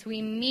resistance,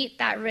 we meet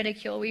that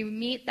ridicule, we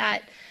meet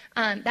that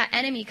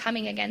enemy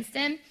coming against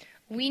him,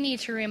 we need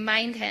to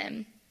remind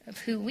him of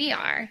who we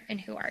are and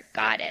who our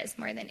God is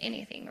more than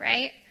anything,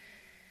 right?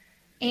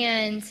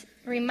 And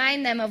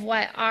remind them of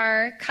what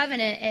our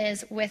covenant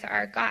is with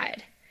our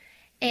God.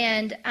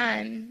 And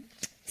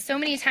so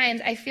many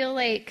times I feel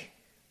like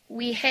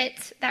we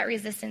hit that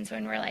resistance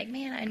when we're like,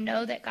 man, I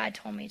know that God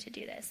told me to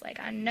do this. Like,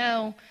 I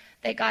know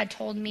that God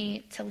told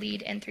me to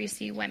lead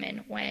N3C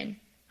women when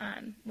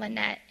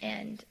Lynette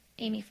and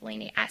Amy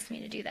Fellini asked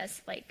me to do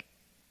this, like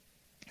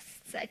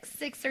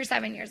 6 or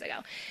 7 years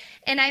ago.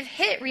 And I've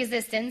hit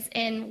resistance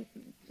in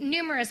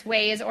numerous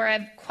ways, or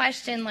I've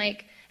questioned,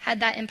 like, had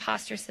that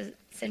imposter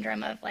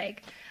syndrome of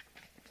like,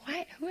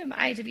 what? Who am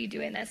I to be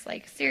doing this?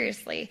 Like,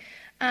 seriously.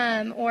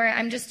 Or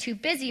I'm just too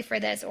busy for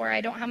this, or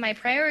I don't have my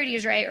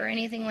priorities right, or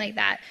anything like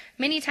that.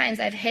 Many times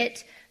I've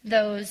hit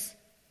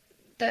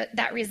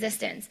that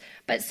resistance.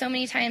 But so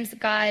many times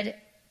God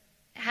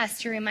has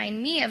to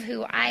remind me of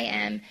who I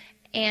am.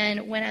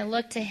 And when I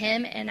look to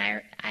him and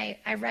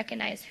I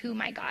recognize who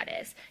my God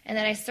is and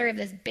that I serve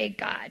this big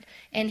God.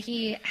 And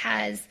he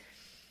has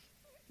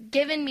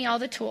given me all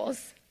the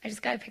tools. I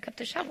just got to pick up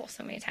the shovel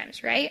so many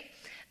times, right?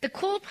 The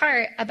cool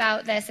part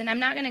about this, and I'm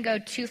not going to go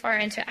too far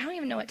into it. I don't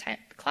even know what time.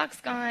 The clock's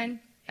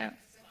gone. Oh.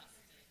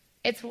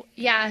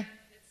 Yeah.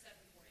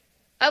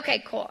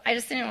 Okay, cool. I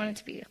just didn't want it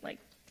to be like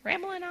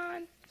rambling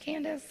on.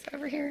 Candace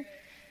over here.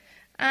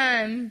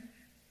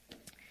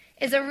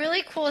 Is a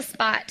really cool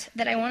spot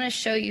that I want to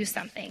show you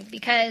something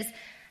because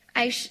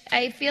I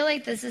feel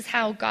like this is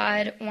how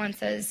God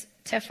wants us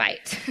to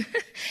fight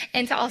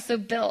and to also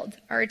build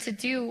or to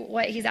do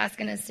what he's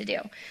asking us to do.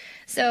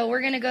 So we're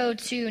going to go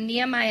to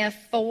Nehemiah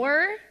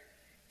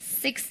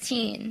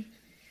 4:16.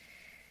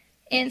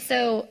 And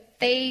so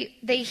they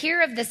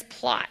hear of this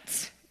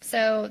plot.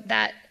 So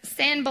that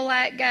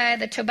Sanballat guy,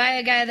 the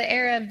Tobiah guy, the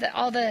Arab,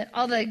 all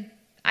the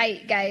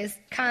guys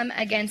come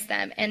against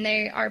them, and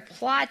they are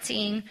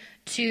plotting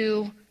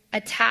to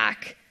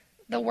attack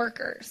the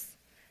workers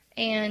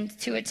and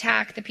to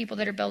attack the people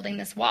that are building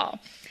this wall.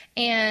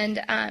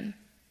 And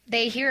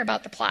they hear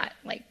about the plot.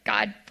 Like,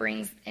 God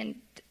brings and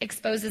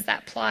exposes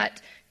that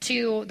plot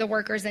to the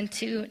workers and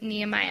to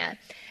Nehemiah.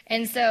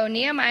 And so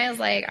Nehemiah's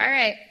like, all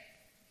right,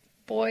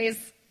 boys,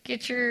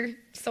 get your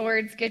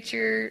swords, get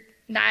your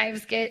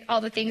knives, get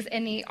all the things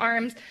in the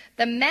arms.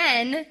 The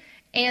men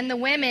and the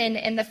women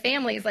and the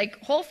families,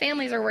 like whole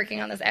families are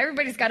working on this.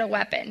 Everybody's got a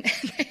weapon.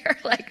 They're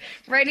like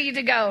ready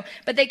to go.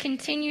 But they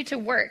continue to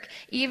work.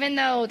 Even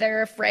though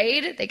they're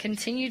afraid, they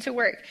continue to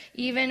work.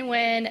 Even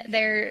when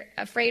they're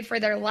afraid for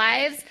their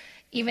lives,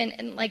 even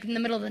in the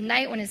middle of the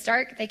night when it's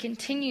dark, they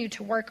continue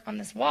to work on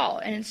this wall.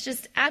 And it's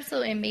just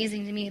absolutely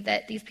amazing to me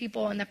that these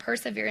people and the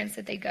perseverance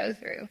that they go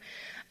through.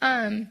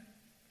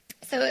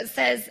 So it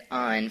says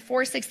on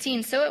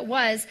 4:16, so it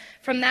was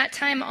from that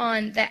time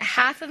on that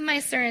half of my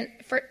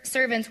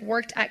servants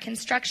worked at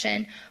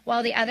construction,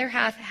 while the other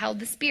half held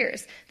the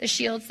spears, the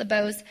shields, the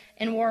bows,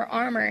 and wore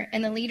armor,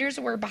 and the leaders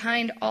were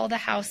behind all the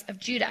house of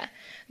Judah.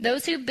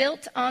 Those who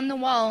built on the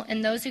wall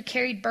and those who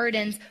carried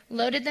burdens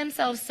loaded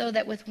themselves so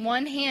that with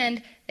one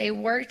hand they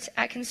worked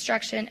at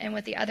construction, and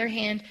with the other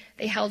hand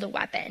they held a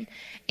weapon.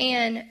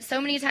 And so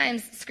many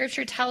times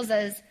Scripture tells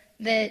us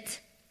that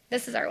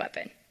this is our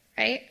weapon,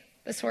 right?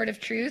 The sword of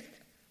truth,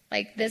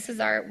 like this is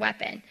our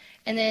weapon.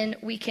 And then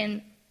we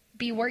can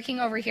be working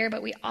over here,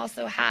 but we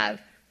also have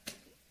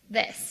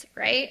this,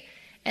 right?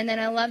 And then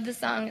I love the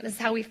song, this is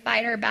how we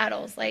fight our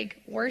battles.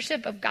 Like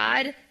worship of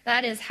God,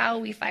 that is how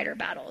we fight our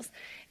battles.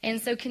 And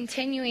so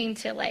continuing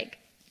to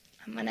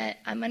I'm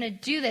gonna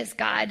do this,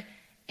 God,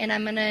 and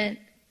I'm gonna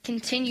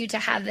continue to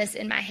have this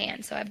in my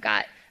hand. So I've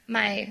got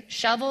my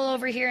shovel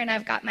over here and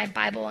I've got my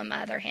Bible in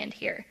my other hand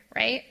here,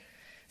 right?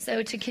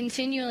 So to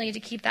continually to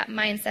keep that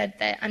mindset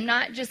that I'm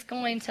not just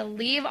going to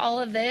leave all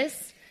of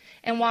this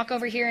and walk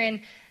over here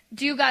and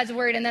do God's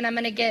word, and then I'm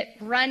going to get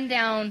run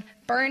down,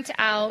 burnt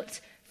out,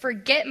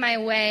 forget my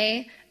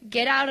way,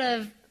 get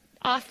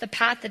off the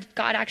path that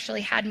God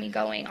actually had me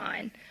going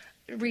on,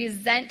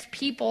 resent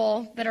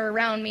people that are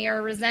around me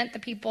or resent the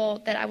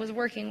people that I was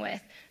working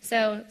with.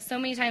 So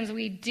many times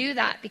we do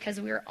that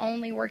because we're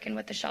only working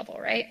with the shovel,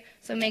 right?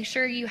 So make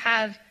sure you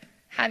have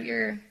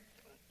your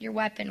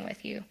weapon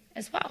with you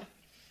as well.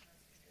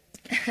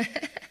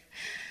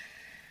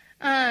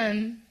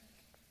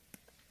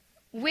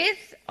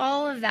 With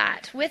all of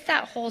that, with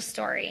that whole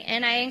story,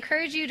 and I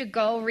encourage you to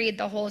go read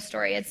the whole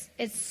story.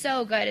 It's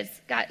so good.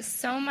 It's got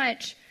so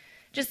much,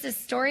 just a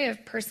story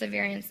of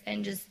perseverance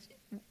and just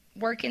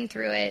working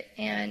through it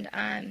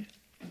and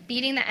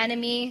beating the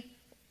enemy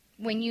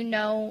when you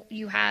know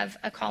you have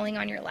a calling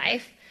on your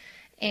life.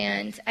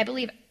 And I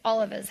believe all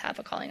of us have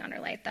a calling on our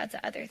life. That's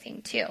the other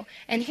thing too.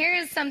 And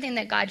here's something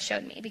that God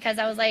showed me, because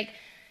I was like,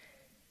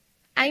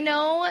 I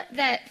know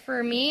that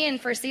for me and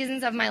for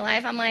seasons of my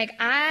life, I'm like,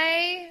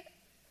 I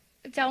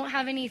don't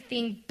have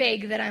anything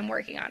big that I'm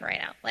working on right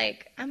now.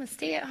 Like, I'm a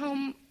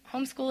stay-at-home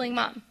homeschooling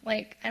mom.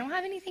 Like, I don't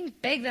have anything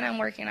big that I'm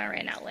working on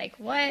right now. Like,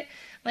 what?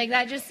 Like,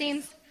 that just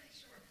seems,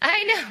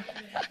 I know.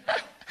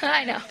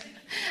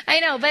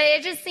 I know. But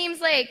it just seems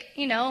like,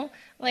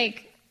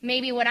 like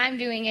maybe what I'm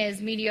doing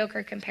is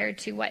mediocre compared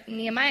to what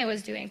Nehemiah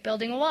was doing,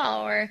 building a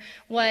wall, or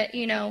what,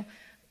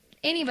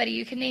 anybody.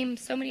 You can name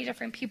so many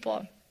different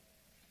people.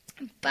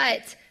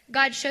 But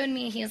God showed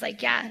me, he was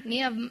like, yeah,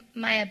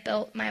 Nehemiah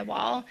built my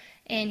wall,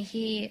 and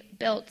he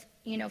built,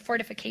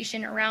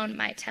 fortification around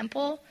my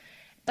temple.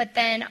 But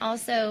then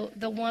also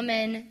the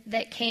woman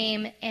that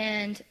came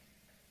and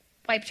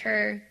wiped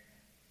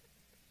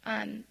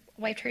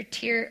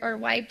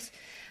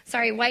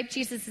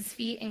Jesus'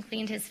 feet and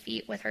cleaned his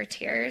feet with her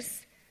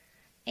tears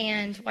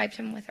and wiped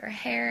him with her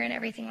hair and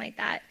everything like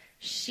that.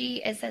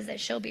 It says that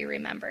she'll be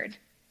remembered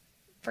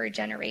for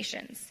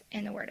generations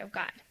in the Word of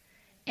God.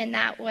 And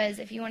that was,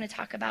 if you want to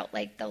talk about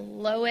like the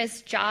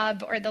lowest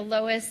job or the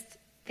lowest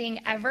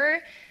thing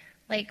ever,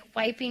 like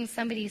wiping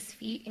somebody's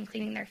feet and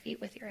cleaning their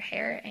feet with your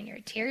hair and your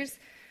tears,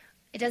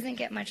 it doesn't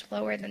get much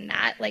lower than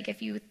that. Like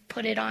if you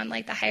put it on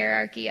like the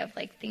hierarchy of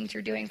like things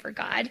you're doing for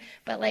God,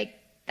 but like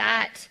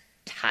that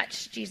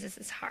touched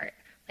Jesus's heart.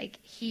 Like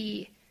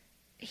he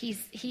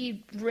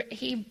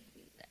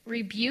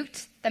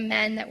rebuked the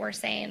men that were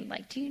saying,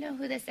 like, do you know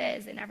who this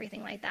is? And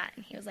everything like that.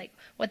 And he was like,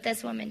 what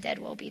this woman did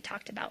will be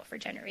talked about for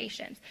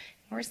generations.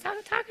 And we're still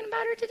talking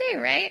about her today,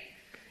 right?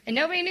 And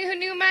nobody knew who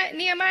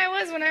Nehemiah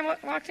was when I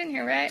walked in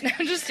here, right? No,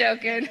 I'm just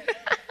joking.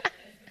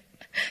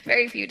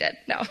 Very few did,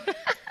 no.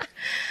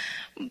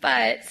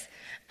 But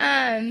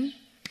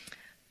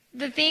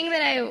the thing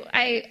that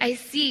I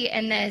see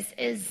in this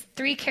is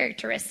 3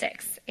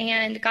 characteristics.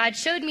 And God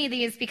showed me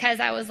these because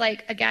I was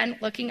like, again,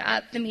 looking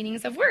up the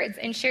meanings of words.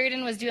 And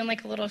Sheridan was doing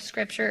like a little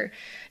scripture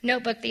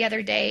notebook the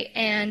other day.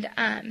 And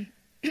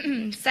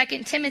 2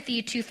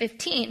 Timothy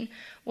 2:15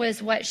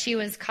 was what she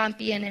was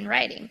copying and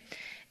writing.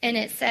 And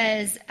it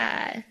says,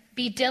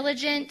 be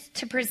diligent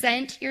to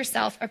present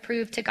yourself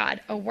approved to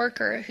God, a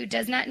worker who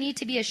does not need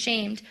to be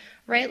ashamed,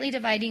 rightly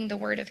dividing the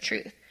word of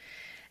truth.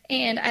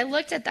 And I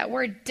looked at that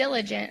word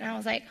diligent and I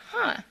was like,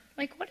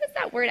 like what does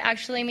that word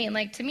actually mean?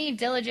 Like to me,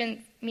 diligent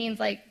means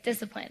like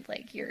disciplined,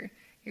 like you're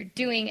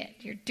doing it,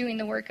 you're doing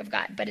the work of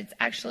God, but it's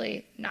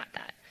actually not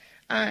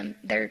that.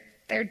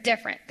 They're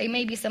different. They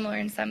may be similar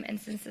in some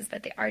instances,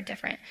 but they are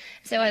different.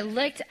 So I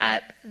looked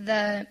up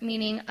the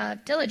meaning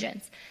of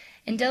diligence.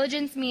 And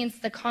diligence means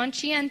the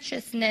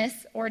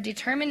conscientiousness or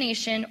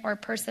determination or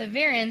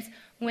perseverance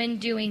when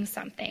doing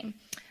something.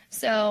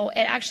 So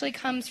it actually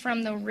comes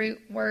from the root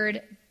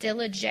word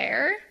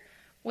diligere,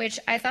 which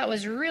I thought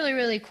was really,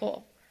 really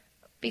cool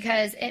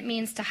because it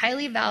means to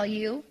highly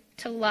value,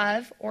 to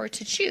love, or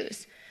to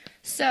choose.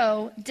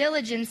 So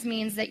diligence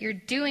means that you're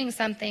doing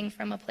something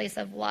from a place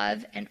of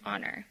love and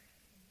honor.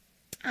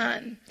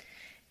 And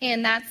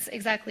that's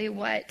exactly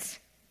what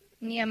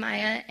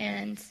Nehemiah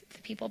and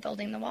the people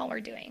building the wall were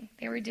doing.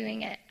 They were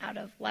doing it out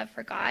of love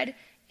for God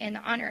and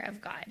the honor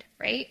of God,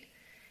 right?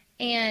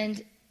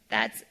 And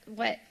that's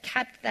what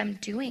kept them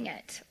doing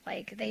it.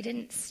 Like they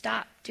didn't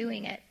stop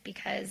doing it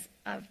because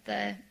of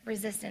the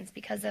resistance,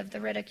 because of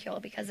the ridicule,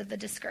 because of the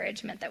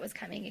discouragement that was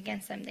coming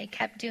against them. They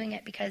kept doing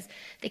it because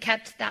they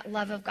kept that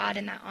love of God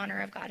and that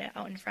honor of God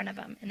out in front of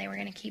them, and they were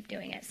going to keep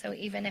doing it. So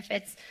even if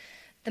it's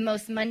the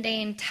most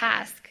mundane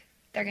task,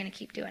 they're going to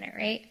keep doing it,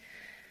 right?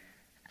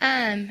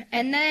 And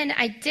then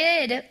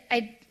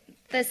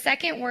the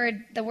second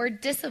word, the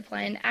word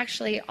discipline,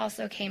 actually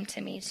also came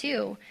to me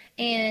too.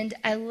 And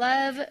I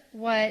love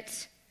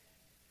what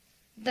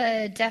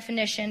the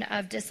definition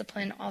of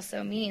discipline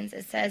also means.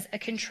 It says a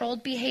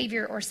controlled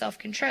behavior or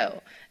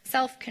self-control.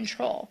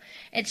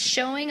 It's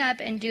showing up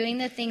and doing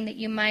the thing that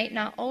you might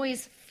not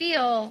always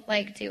feel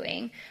like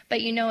doing,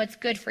 but you know it's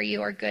good for you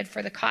or good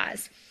for the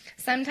cause.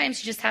 Sometimes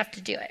you just have to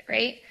do it,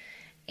 right?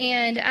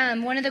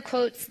 And one of the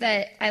quotes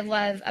that I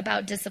love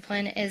about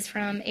discipline is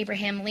from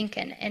Abraham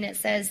Lincoln, and it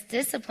says,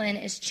 discipline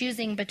is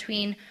choosing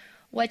between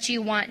what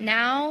you want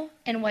now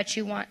and what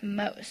you want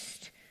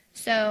most.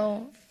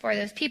 So for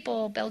those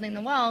people building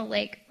the wall,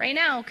 like right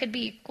now could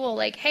be cool,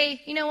 like,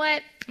 hey, you know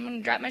what? I'm going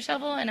to drop my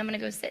shovel and I'm going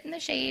to go sit in the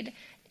shade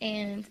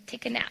and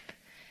take a nap.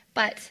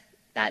 But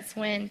that's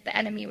when the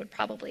enemy would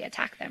probably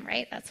attack them,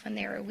 right? That's when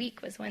they were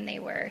weak, was when they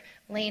were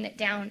laying it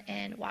down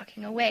and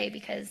walking away,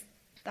 because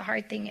the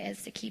hard thing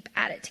is to keep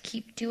at it, to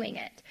keep doing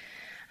it.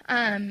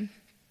 And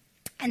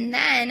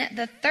then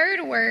the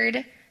third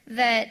word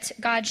that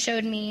God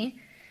showed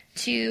me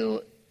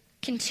to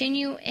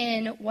continue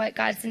in what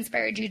God's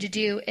inspired you to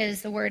do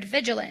is the word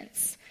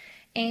vigilance.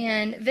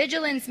 And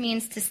vigilance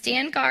means to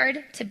stand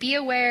guard, to be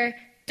aware,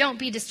 don't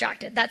be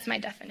distracted. That's my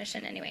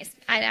definition anyways.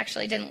 I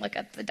actually didn't look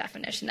up the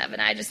definition of it.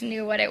 I just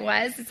knew what it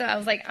was. So I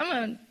was like, I'm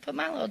going to put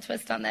my little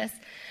twist on this.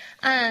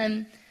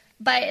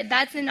 But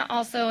that's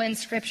also in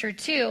Scripture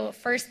too.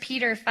 1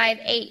 Peter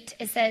 5:8,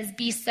 it says,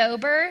 be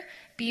sober,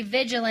 be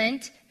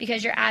vigilant,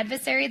 because your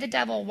adversary, the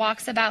devil,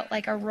 walks about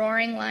like a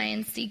roaring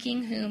lion,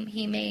 seeking whom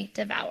he may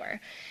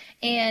devour.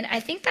 And I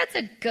think that's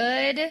a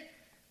good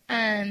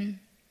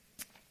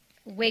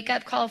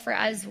wake-up call for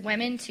us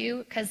women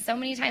too, because so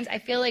many times I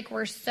feel like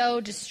we're so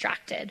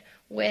distracted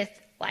with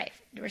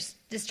life. We're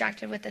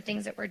distracted with the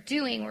things that we're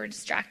doing. We're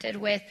distracted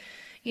with,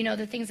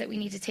 the things that we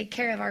need to take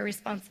care of, our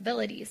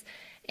responsibilities.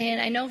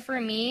 And I know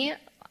for me,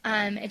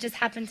 it just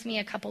happened to me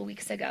a couple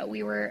weeks ago.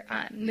 We were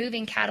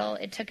moving cattle.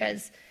 It took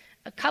us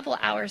a couple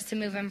hours to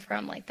move them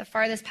from like the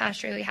farthest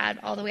pasture we had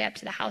all the way up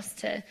to the house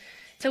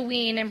to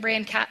wean and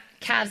brand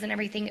calves and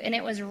everything. And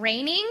it was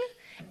raining.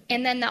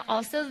 And then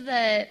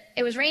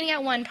it was raining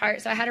at one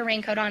part, so I had a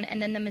raincoat on.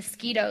 And then the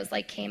mosquitoes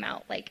like came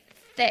out like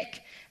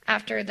thick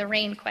after the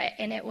rain quit.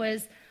 And it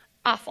was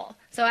awful.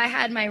 So I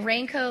had my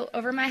raincoat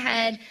over my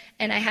head,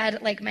 and I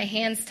had like my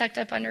hands tucked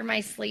up under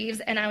my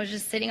sleeves, and I was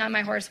just sitting on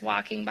my horse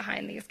walking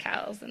behind these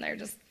cows, and they're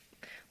just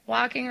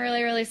walking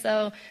really, really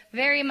slow,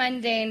 very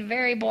mundane,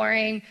 very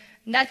boring,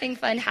 nothing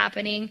fun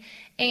happening.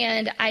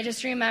 And I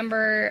just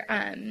remember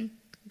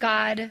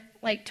God,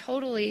 like,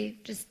 totally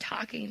just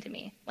talking to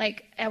me.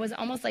 Like, I was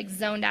almost, like,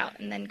 zoned out,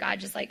 and then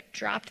God just, like,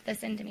 dropped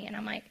this into me, and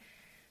I'm like,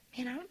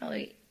 man, I don't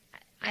know.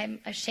 I'm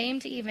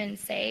ashamed to even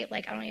say,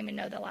 like, I don't even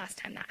know the last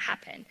time that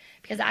happened,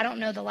 because I don't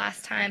know the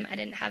last time I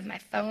didn't have my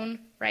phone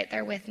right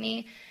there with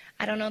me.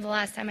 I don't know the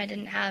last time I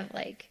didn't have,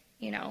 like,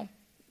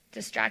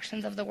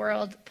 distractions of the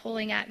world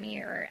pulling at me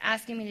or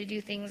asking me to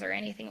do things or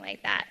anything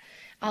like that.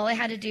 All I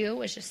had to do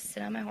was just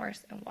sit on my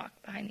horse and walk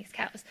behind these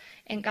cows.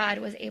 And God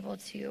was able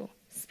to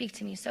speak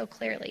to me so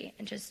clearly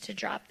and just to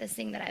drop this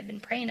thing that I've been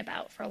praying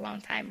about for a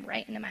long time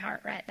right into my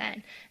heart right then.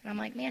 And I'm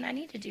like, man, I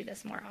need to do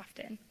this more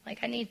often. Like,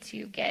 I need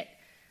to get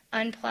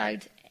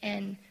unplugged.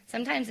 And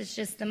sometimes it's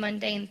just the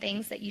mundane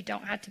things that you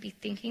don't have to be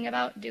thinking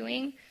about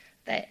doing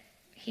that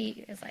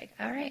he is like,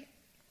 all right,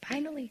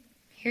 finally,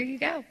 here you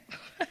go.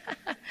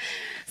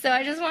 So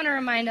I just want to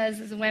remind us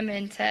as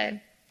women to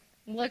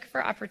look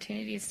for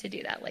opportunities to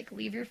do that. Like,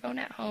 leave your phone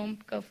at home,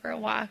 go for a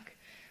walk,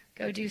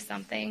 go do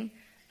something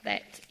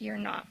that you're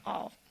not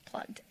all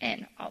plugged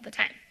in all the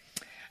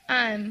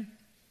time.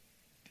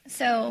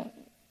 So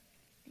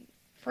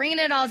bringing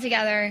it all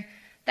together,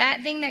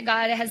 that thing that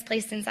God has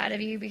placed inside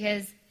of you,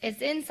 because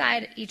it's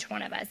inside each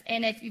one of us.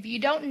 And if you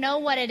don't know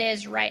what it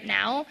is right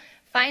now,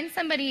 find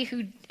somebody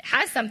who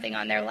has something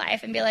on their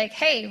life and be like,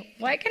 hey,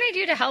 what can I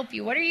do to help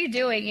you? What are you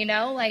doing?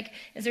 Like,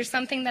 is there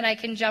something that I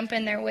can jump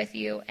in there with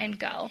you and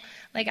go?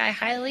 Like, I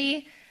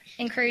highly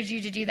encourage you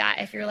to do that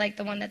if you're like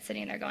the one that's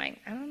sitting there going,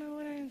 I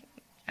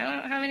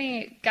don't have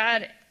any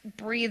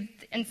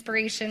God-breathed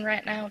inspiration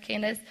right now,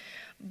 Candace.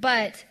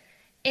 But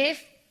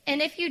if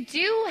you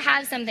do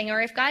have something,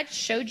 or if God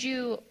showed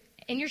you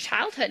in your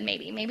childhood,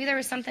 maybe there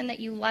was something that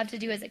you loved to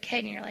do as a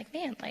kid, and you're like,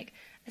 man, like,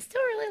 I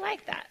still really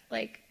like that.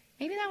 Like,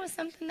 maybe that was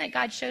something that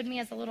God showed me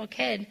as a little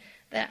kid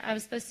that I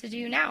was supposed to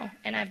do now,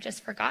 and I've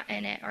just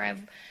forgotten it, or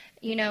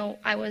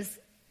I was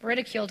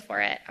ridiculed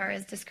for it, or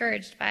is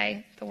discouraged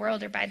by the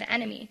world or by the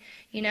enemy.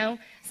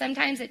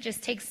 Sometimes it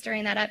just takes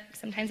stirring that up.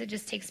 Sometimes it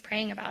just takes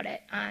praying about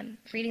it.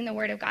 Reading the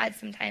Word of God.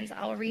 Sometimes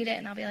I'll read it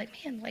and I'll be like,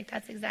 man, like,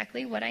 that's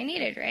exactly what I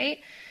needed, right?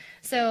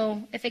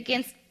 So if it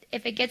gets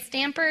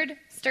dampered,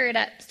 stir it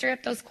up. Stir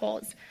up those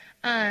coals.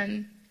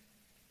 And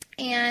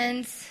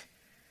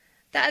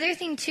the other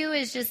thing too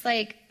is just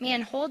like,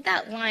 man, hold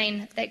that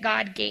line that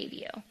God gave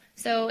you.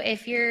 So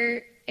if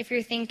you're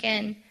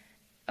thinking,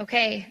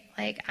 okay,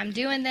 like, I'm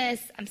doing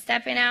this, I'm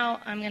stepping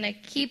out, I'm going to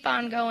keep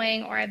on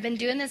going, or I've been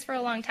doing this for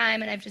a long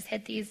time and I've just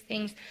hit these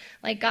things,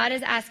 like, God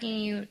is asking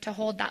you to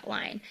hold that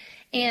line.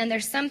 And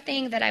there's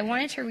something that I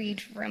wanted to read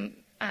from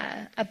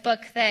a book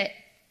that,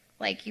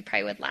 like, you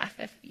probably would laugh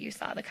if you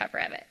saw the cover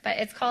of it, but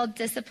it's called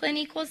Discipline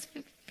Equals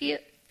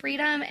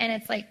Freedom, and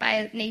it's like by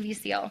a Navy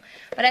SEAL.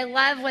 But I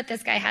love what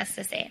this guy has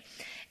to say.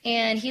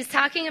 And he's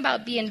talking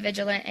about being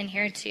vigilant in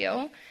here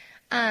too.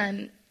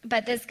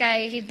 But this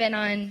guy, he'd been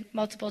on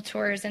multiple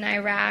tours in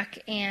Iraq,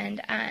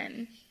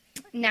 and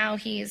now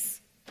he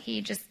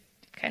just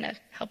kind of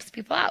helps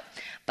people out.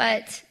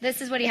 But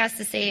this is what he has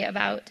to say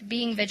about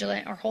being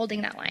vigilant or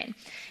holding that line.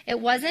 It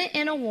wasn't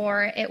in a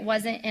war. It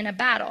wasn't in a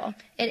battle.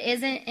 It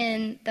isn't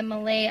in the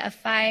melee of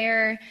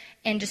fire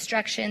and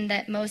destruction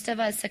that most of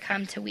us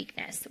succumb to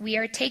weakness. We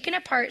are taken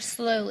apart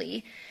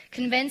slowly,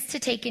 convinced to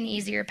take an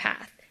easier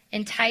path,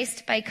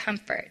 enticed by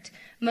comfort.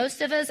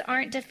 Most of us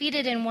aren't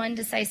defeated in one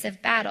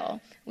decisive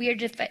battle. We are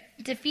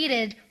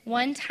defeated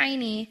one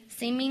tiny,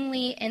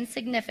 seemingly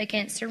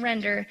insignificant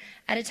surrender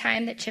at a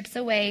time that chips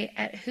away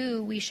at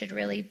who we should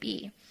really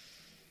be.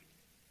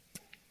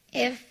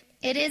 If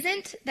it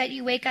isn't that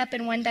you wake up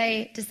and one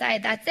day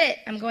decide, that's it,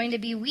 I'm going to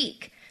be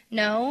weak.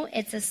 No,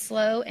 it's a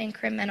slow,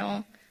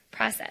 incremental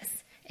process.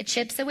 It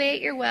chips away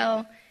at your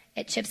will.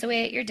 It chips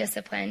away at your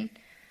discipline.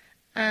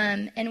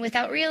 And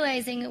without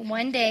realizing,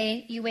 one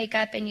day you wake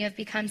up and you have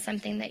become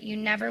something that you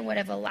never would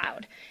have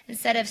allowed.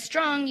 Instead of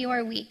strong, you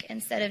are weak.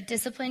 Instead of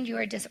disciplined, you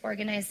are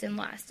disorganized and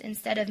lost.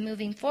 Instead of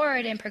moving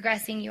forward and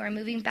progressing, you are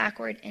moving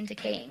backward and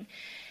decaying.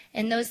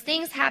 And those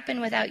things happen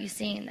without you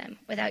seeing them,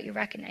 without you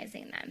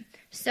recognizing them.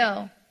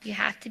 So you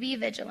have to be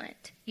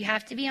vigilant. You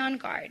have to be on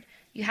guard.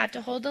 You have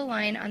to hold the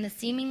line on the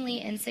seemingly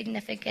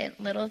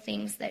insignificant little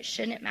things that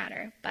shouldn't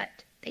matter, but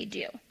they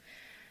do.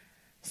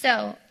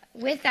 So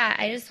with that,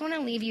 I just want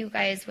to leave you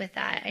guys with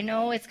that. I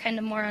know it's kind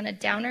of more on a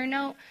downer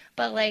note,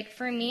 but like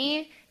for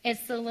me,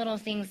 it's the little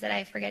things that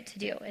I forget to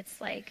do. It's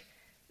like,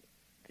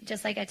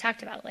 just like I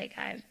talked about, like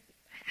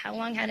how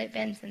long had it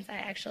been since I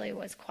actually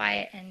was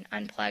quiet and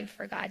unplugged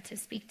for God to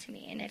speak to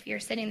me? And if you're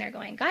sitting there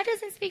going, God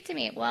doesn't speak to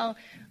me, well,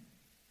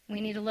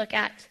 we need to look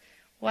at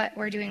what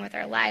we're doing with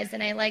our lives.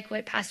 And I like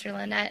what Pastor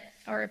Lynette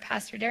or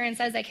Pastor Darren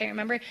says, I can't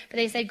remember, but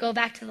they said, go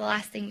back to the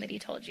last thing that he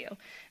told you.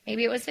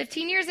 Maybe it was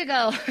 15 years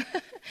ago.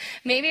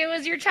 Maybe it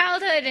was your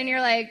childhood, and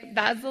you're like,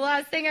 that's the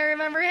last thing I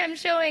remember him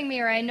showing me,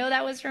 or I know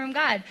that was from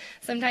God.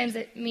 Sometimes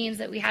it means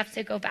that we have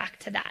to go back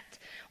to that.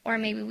 Or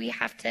maybe we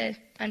have to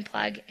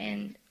unplug,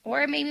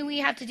 or maybe we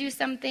have to do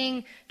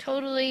something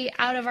totally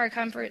out of our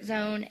comfort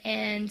zone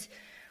and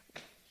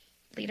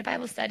lead a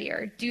Bible study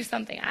or do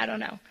something. I don't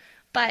know.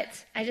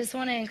 But I just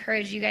want to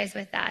encourage you guys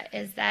with that,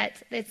 is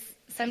that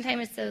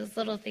sometimes it's those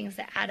little things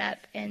that add up,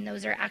 and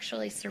those are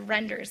actually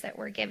surrenders that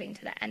we're giving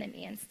to the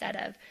enemy instead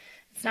of,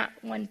 it's not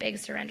one big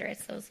surrender,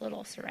 it's those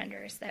little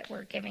surrenders that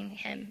we're giving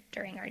him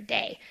during our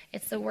day.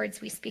 It's the words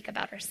we speak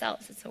about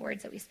ourselves. It's the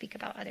words that we speak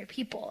about other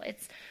people.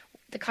 It's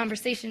the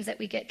conversations that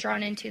we get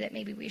drawn into that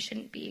maybe we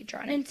shouldn't be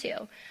drawn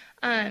into.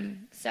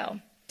 So,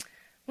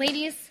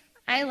 ladies,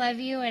 I love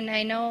you, and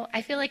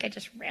I feel like I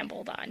just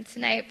rambled on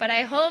tonight, but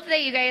I hope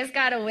that you guys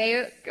got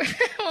away.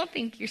 Well,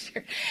 thank you,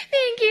 sure.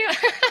 Thank you.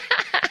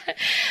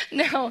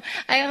 No,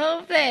 I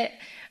hope that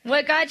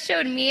what God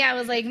showed me, I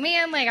was like,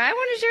 man, I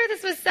want to share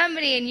this with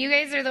somebody, and you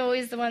guys are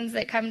always the ones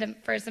that come to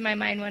first in my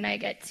mind when I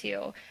get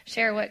to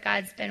share what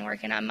God's been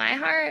working on my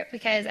heart,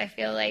 because I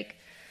feel like,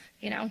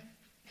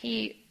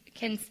 he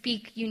can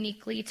speak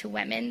uniquely to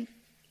women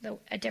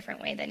a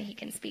different way than he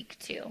can speak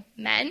to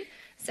men.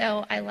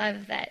 So I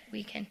love that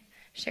we can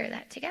share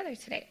that together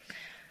today.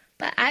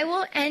 But I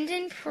will end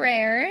in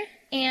prayer,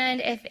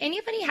 and if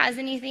anybody has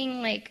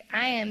anything,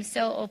 I am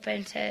so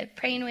open to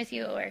praying with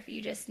you, or if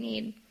you just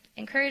need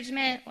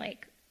encouragement,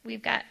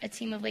 we've got a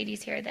team of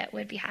ladies here that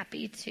would be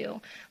happy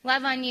to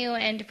love on you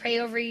and pray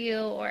over you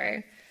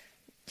or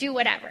do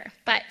whatever.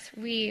 But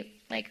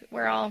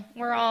we're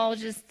all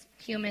just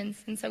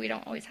humans, and so we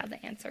don't always have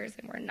the answers,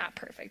 and we're not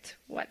perfect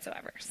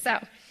whatsoever. So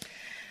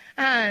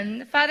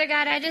Father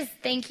God, I just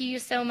thank you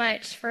so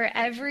much for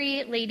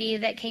every lady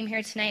that came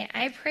here tonight.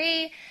 I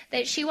pray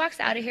that she walks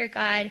out of here,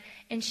 God,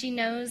 and she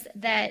knows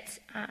that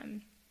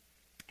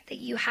that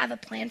you have a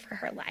plan for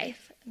her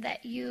life,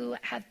 that you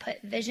have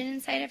put vision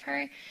inside of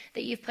her,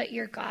 that you've put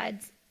your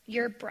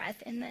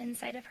breath in the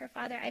inside of her,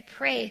 Father. I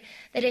pray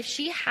that if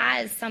she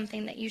has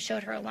something that you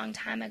showed her a long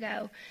time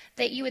ago,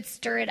 that you would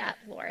stir it up,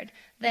 Lord,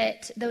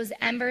 that those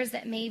embers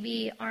that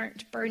maybe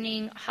aren't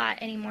burning hot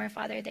anymore,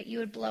 Father, that you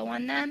would blow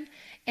on them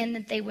and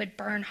that they would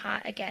burn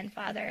hot again,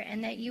 Father,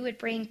 and that you would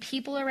bring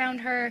people around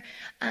her,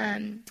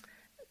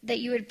 that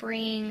you would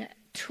bring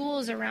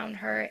tools around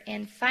her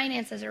and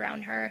finances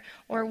around her,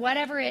 or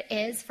whatever it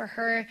is for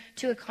her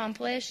to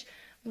accomplish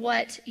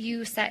what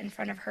you set in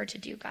front of her to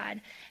do,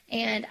 God.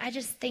 And I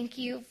just thank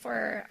you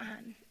for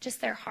just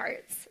their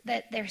hearts,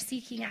 that they're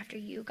seeking after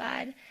you,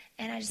 God.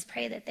 And I just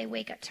pray that they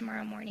wake up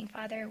tomorrow morning,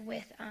 Father,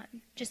 with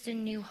just a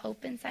new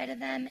hope inside of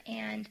them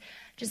and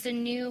just a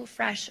new,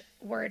 fresh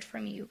word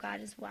from you,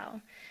 God, as well.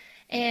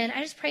 And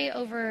I just pray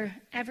over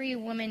every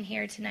woman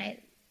here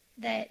tonight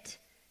that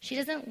she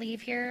doesn't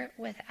leave here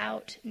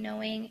without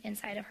knowing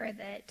inside of her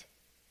that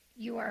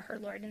you are her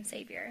Lord and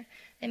Savior.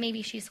 That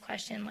maybe she's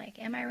questioned,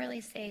 am I really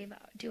saved?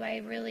 Do I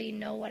really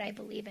know what I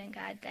believe in,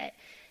 God? That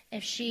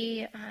if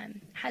she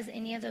has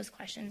any of those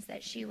questions,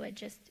 that she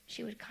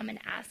would come and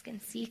ask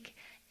and seek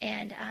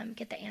and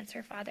get the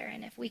answer, Father.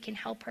 And if we can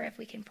help her, if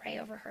we can pray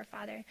over her,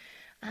 Father,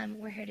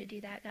 we're here to do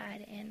that,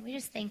 God. And we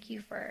just thank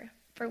you for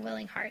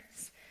willing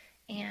hearts,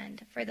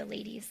 and for the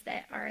ladies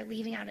that are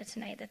leaving out of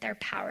tonight, that they're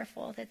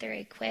powerful, that they're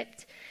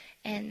equipped,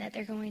 and that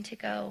they're going to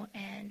go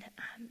and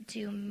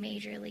do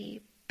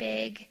majorly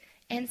big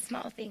and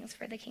small things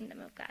for the kingdom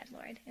of God,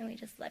 Lord. And we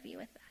just love you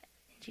with that.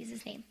 In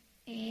Jesus' name,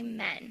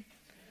 amen.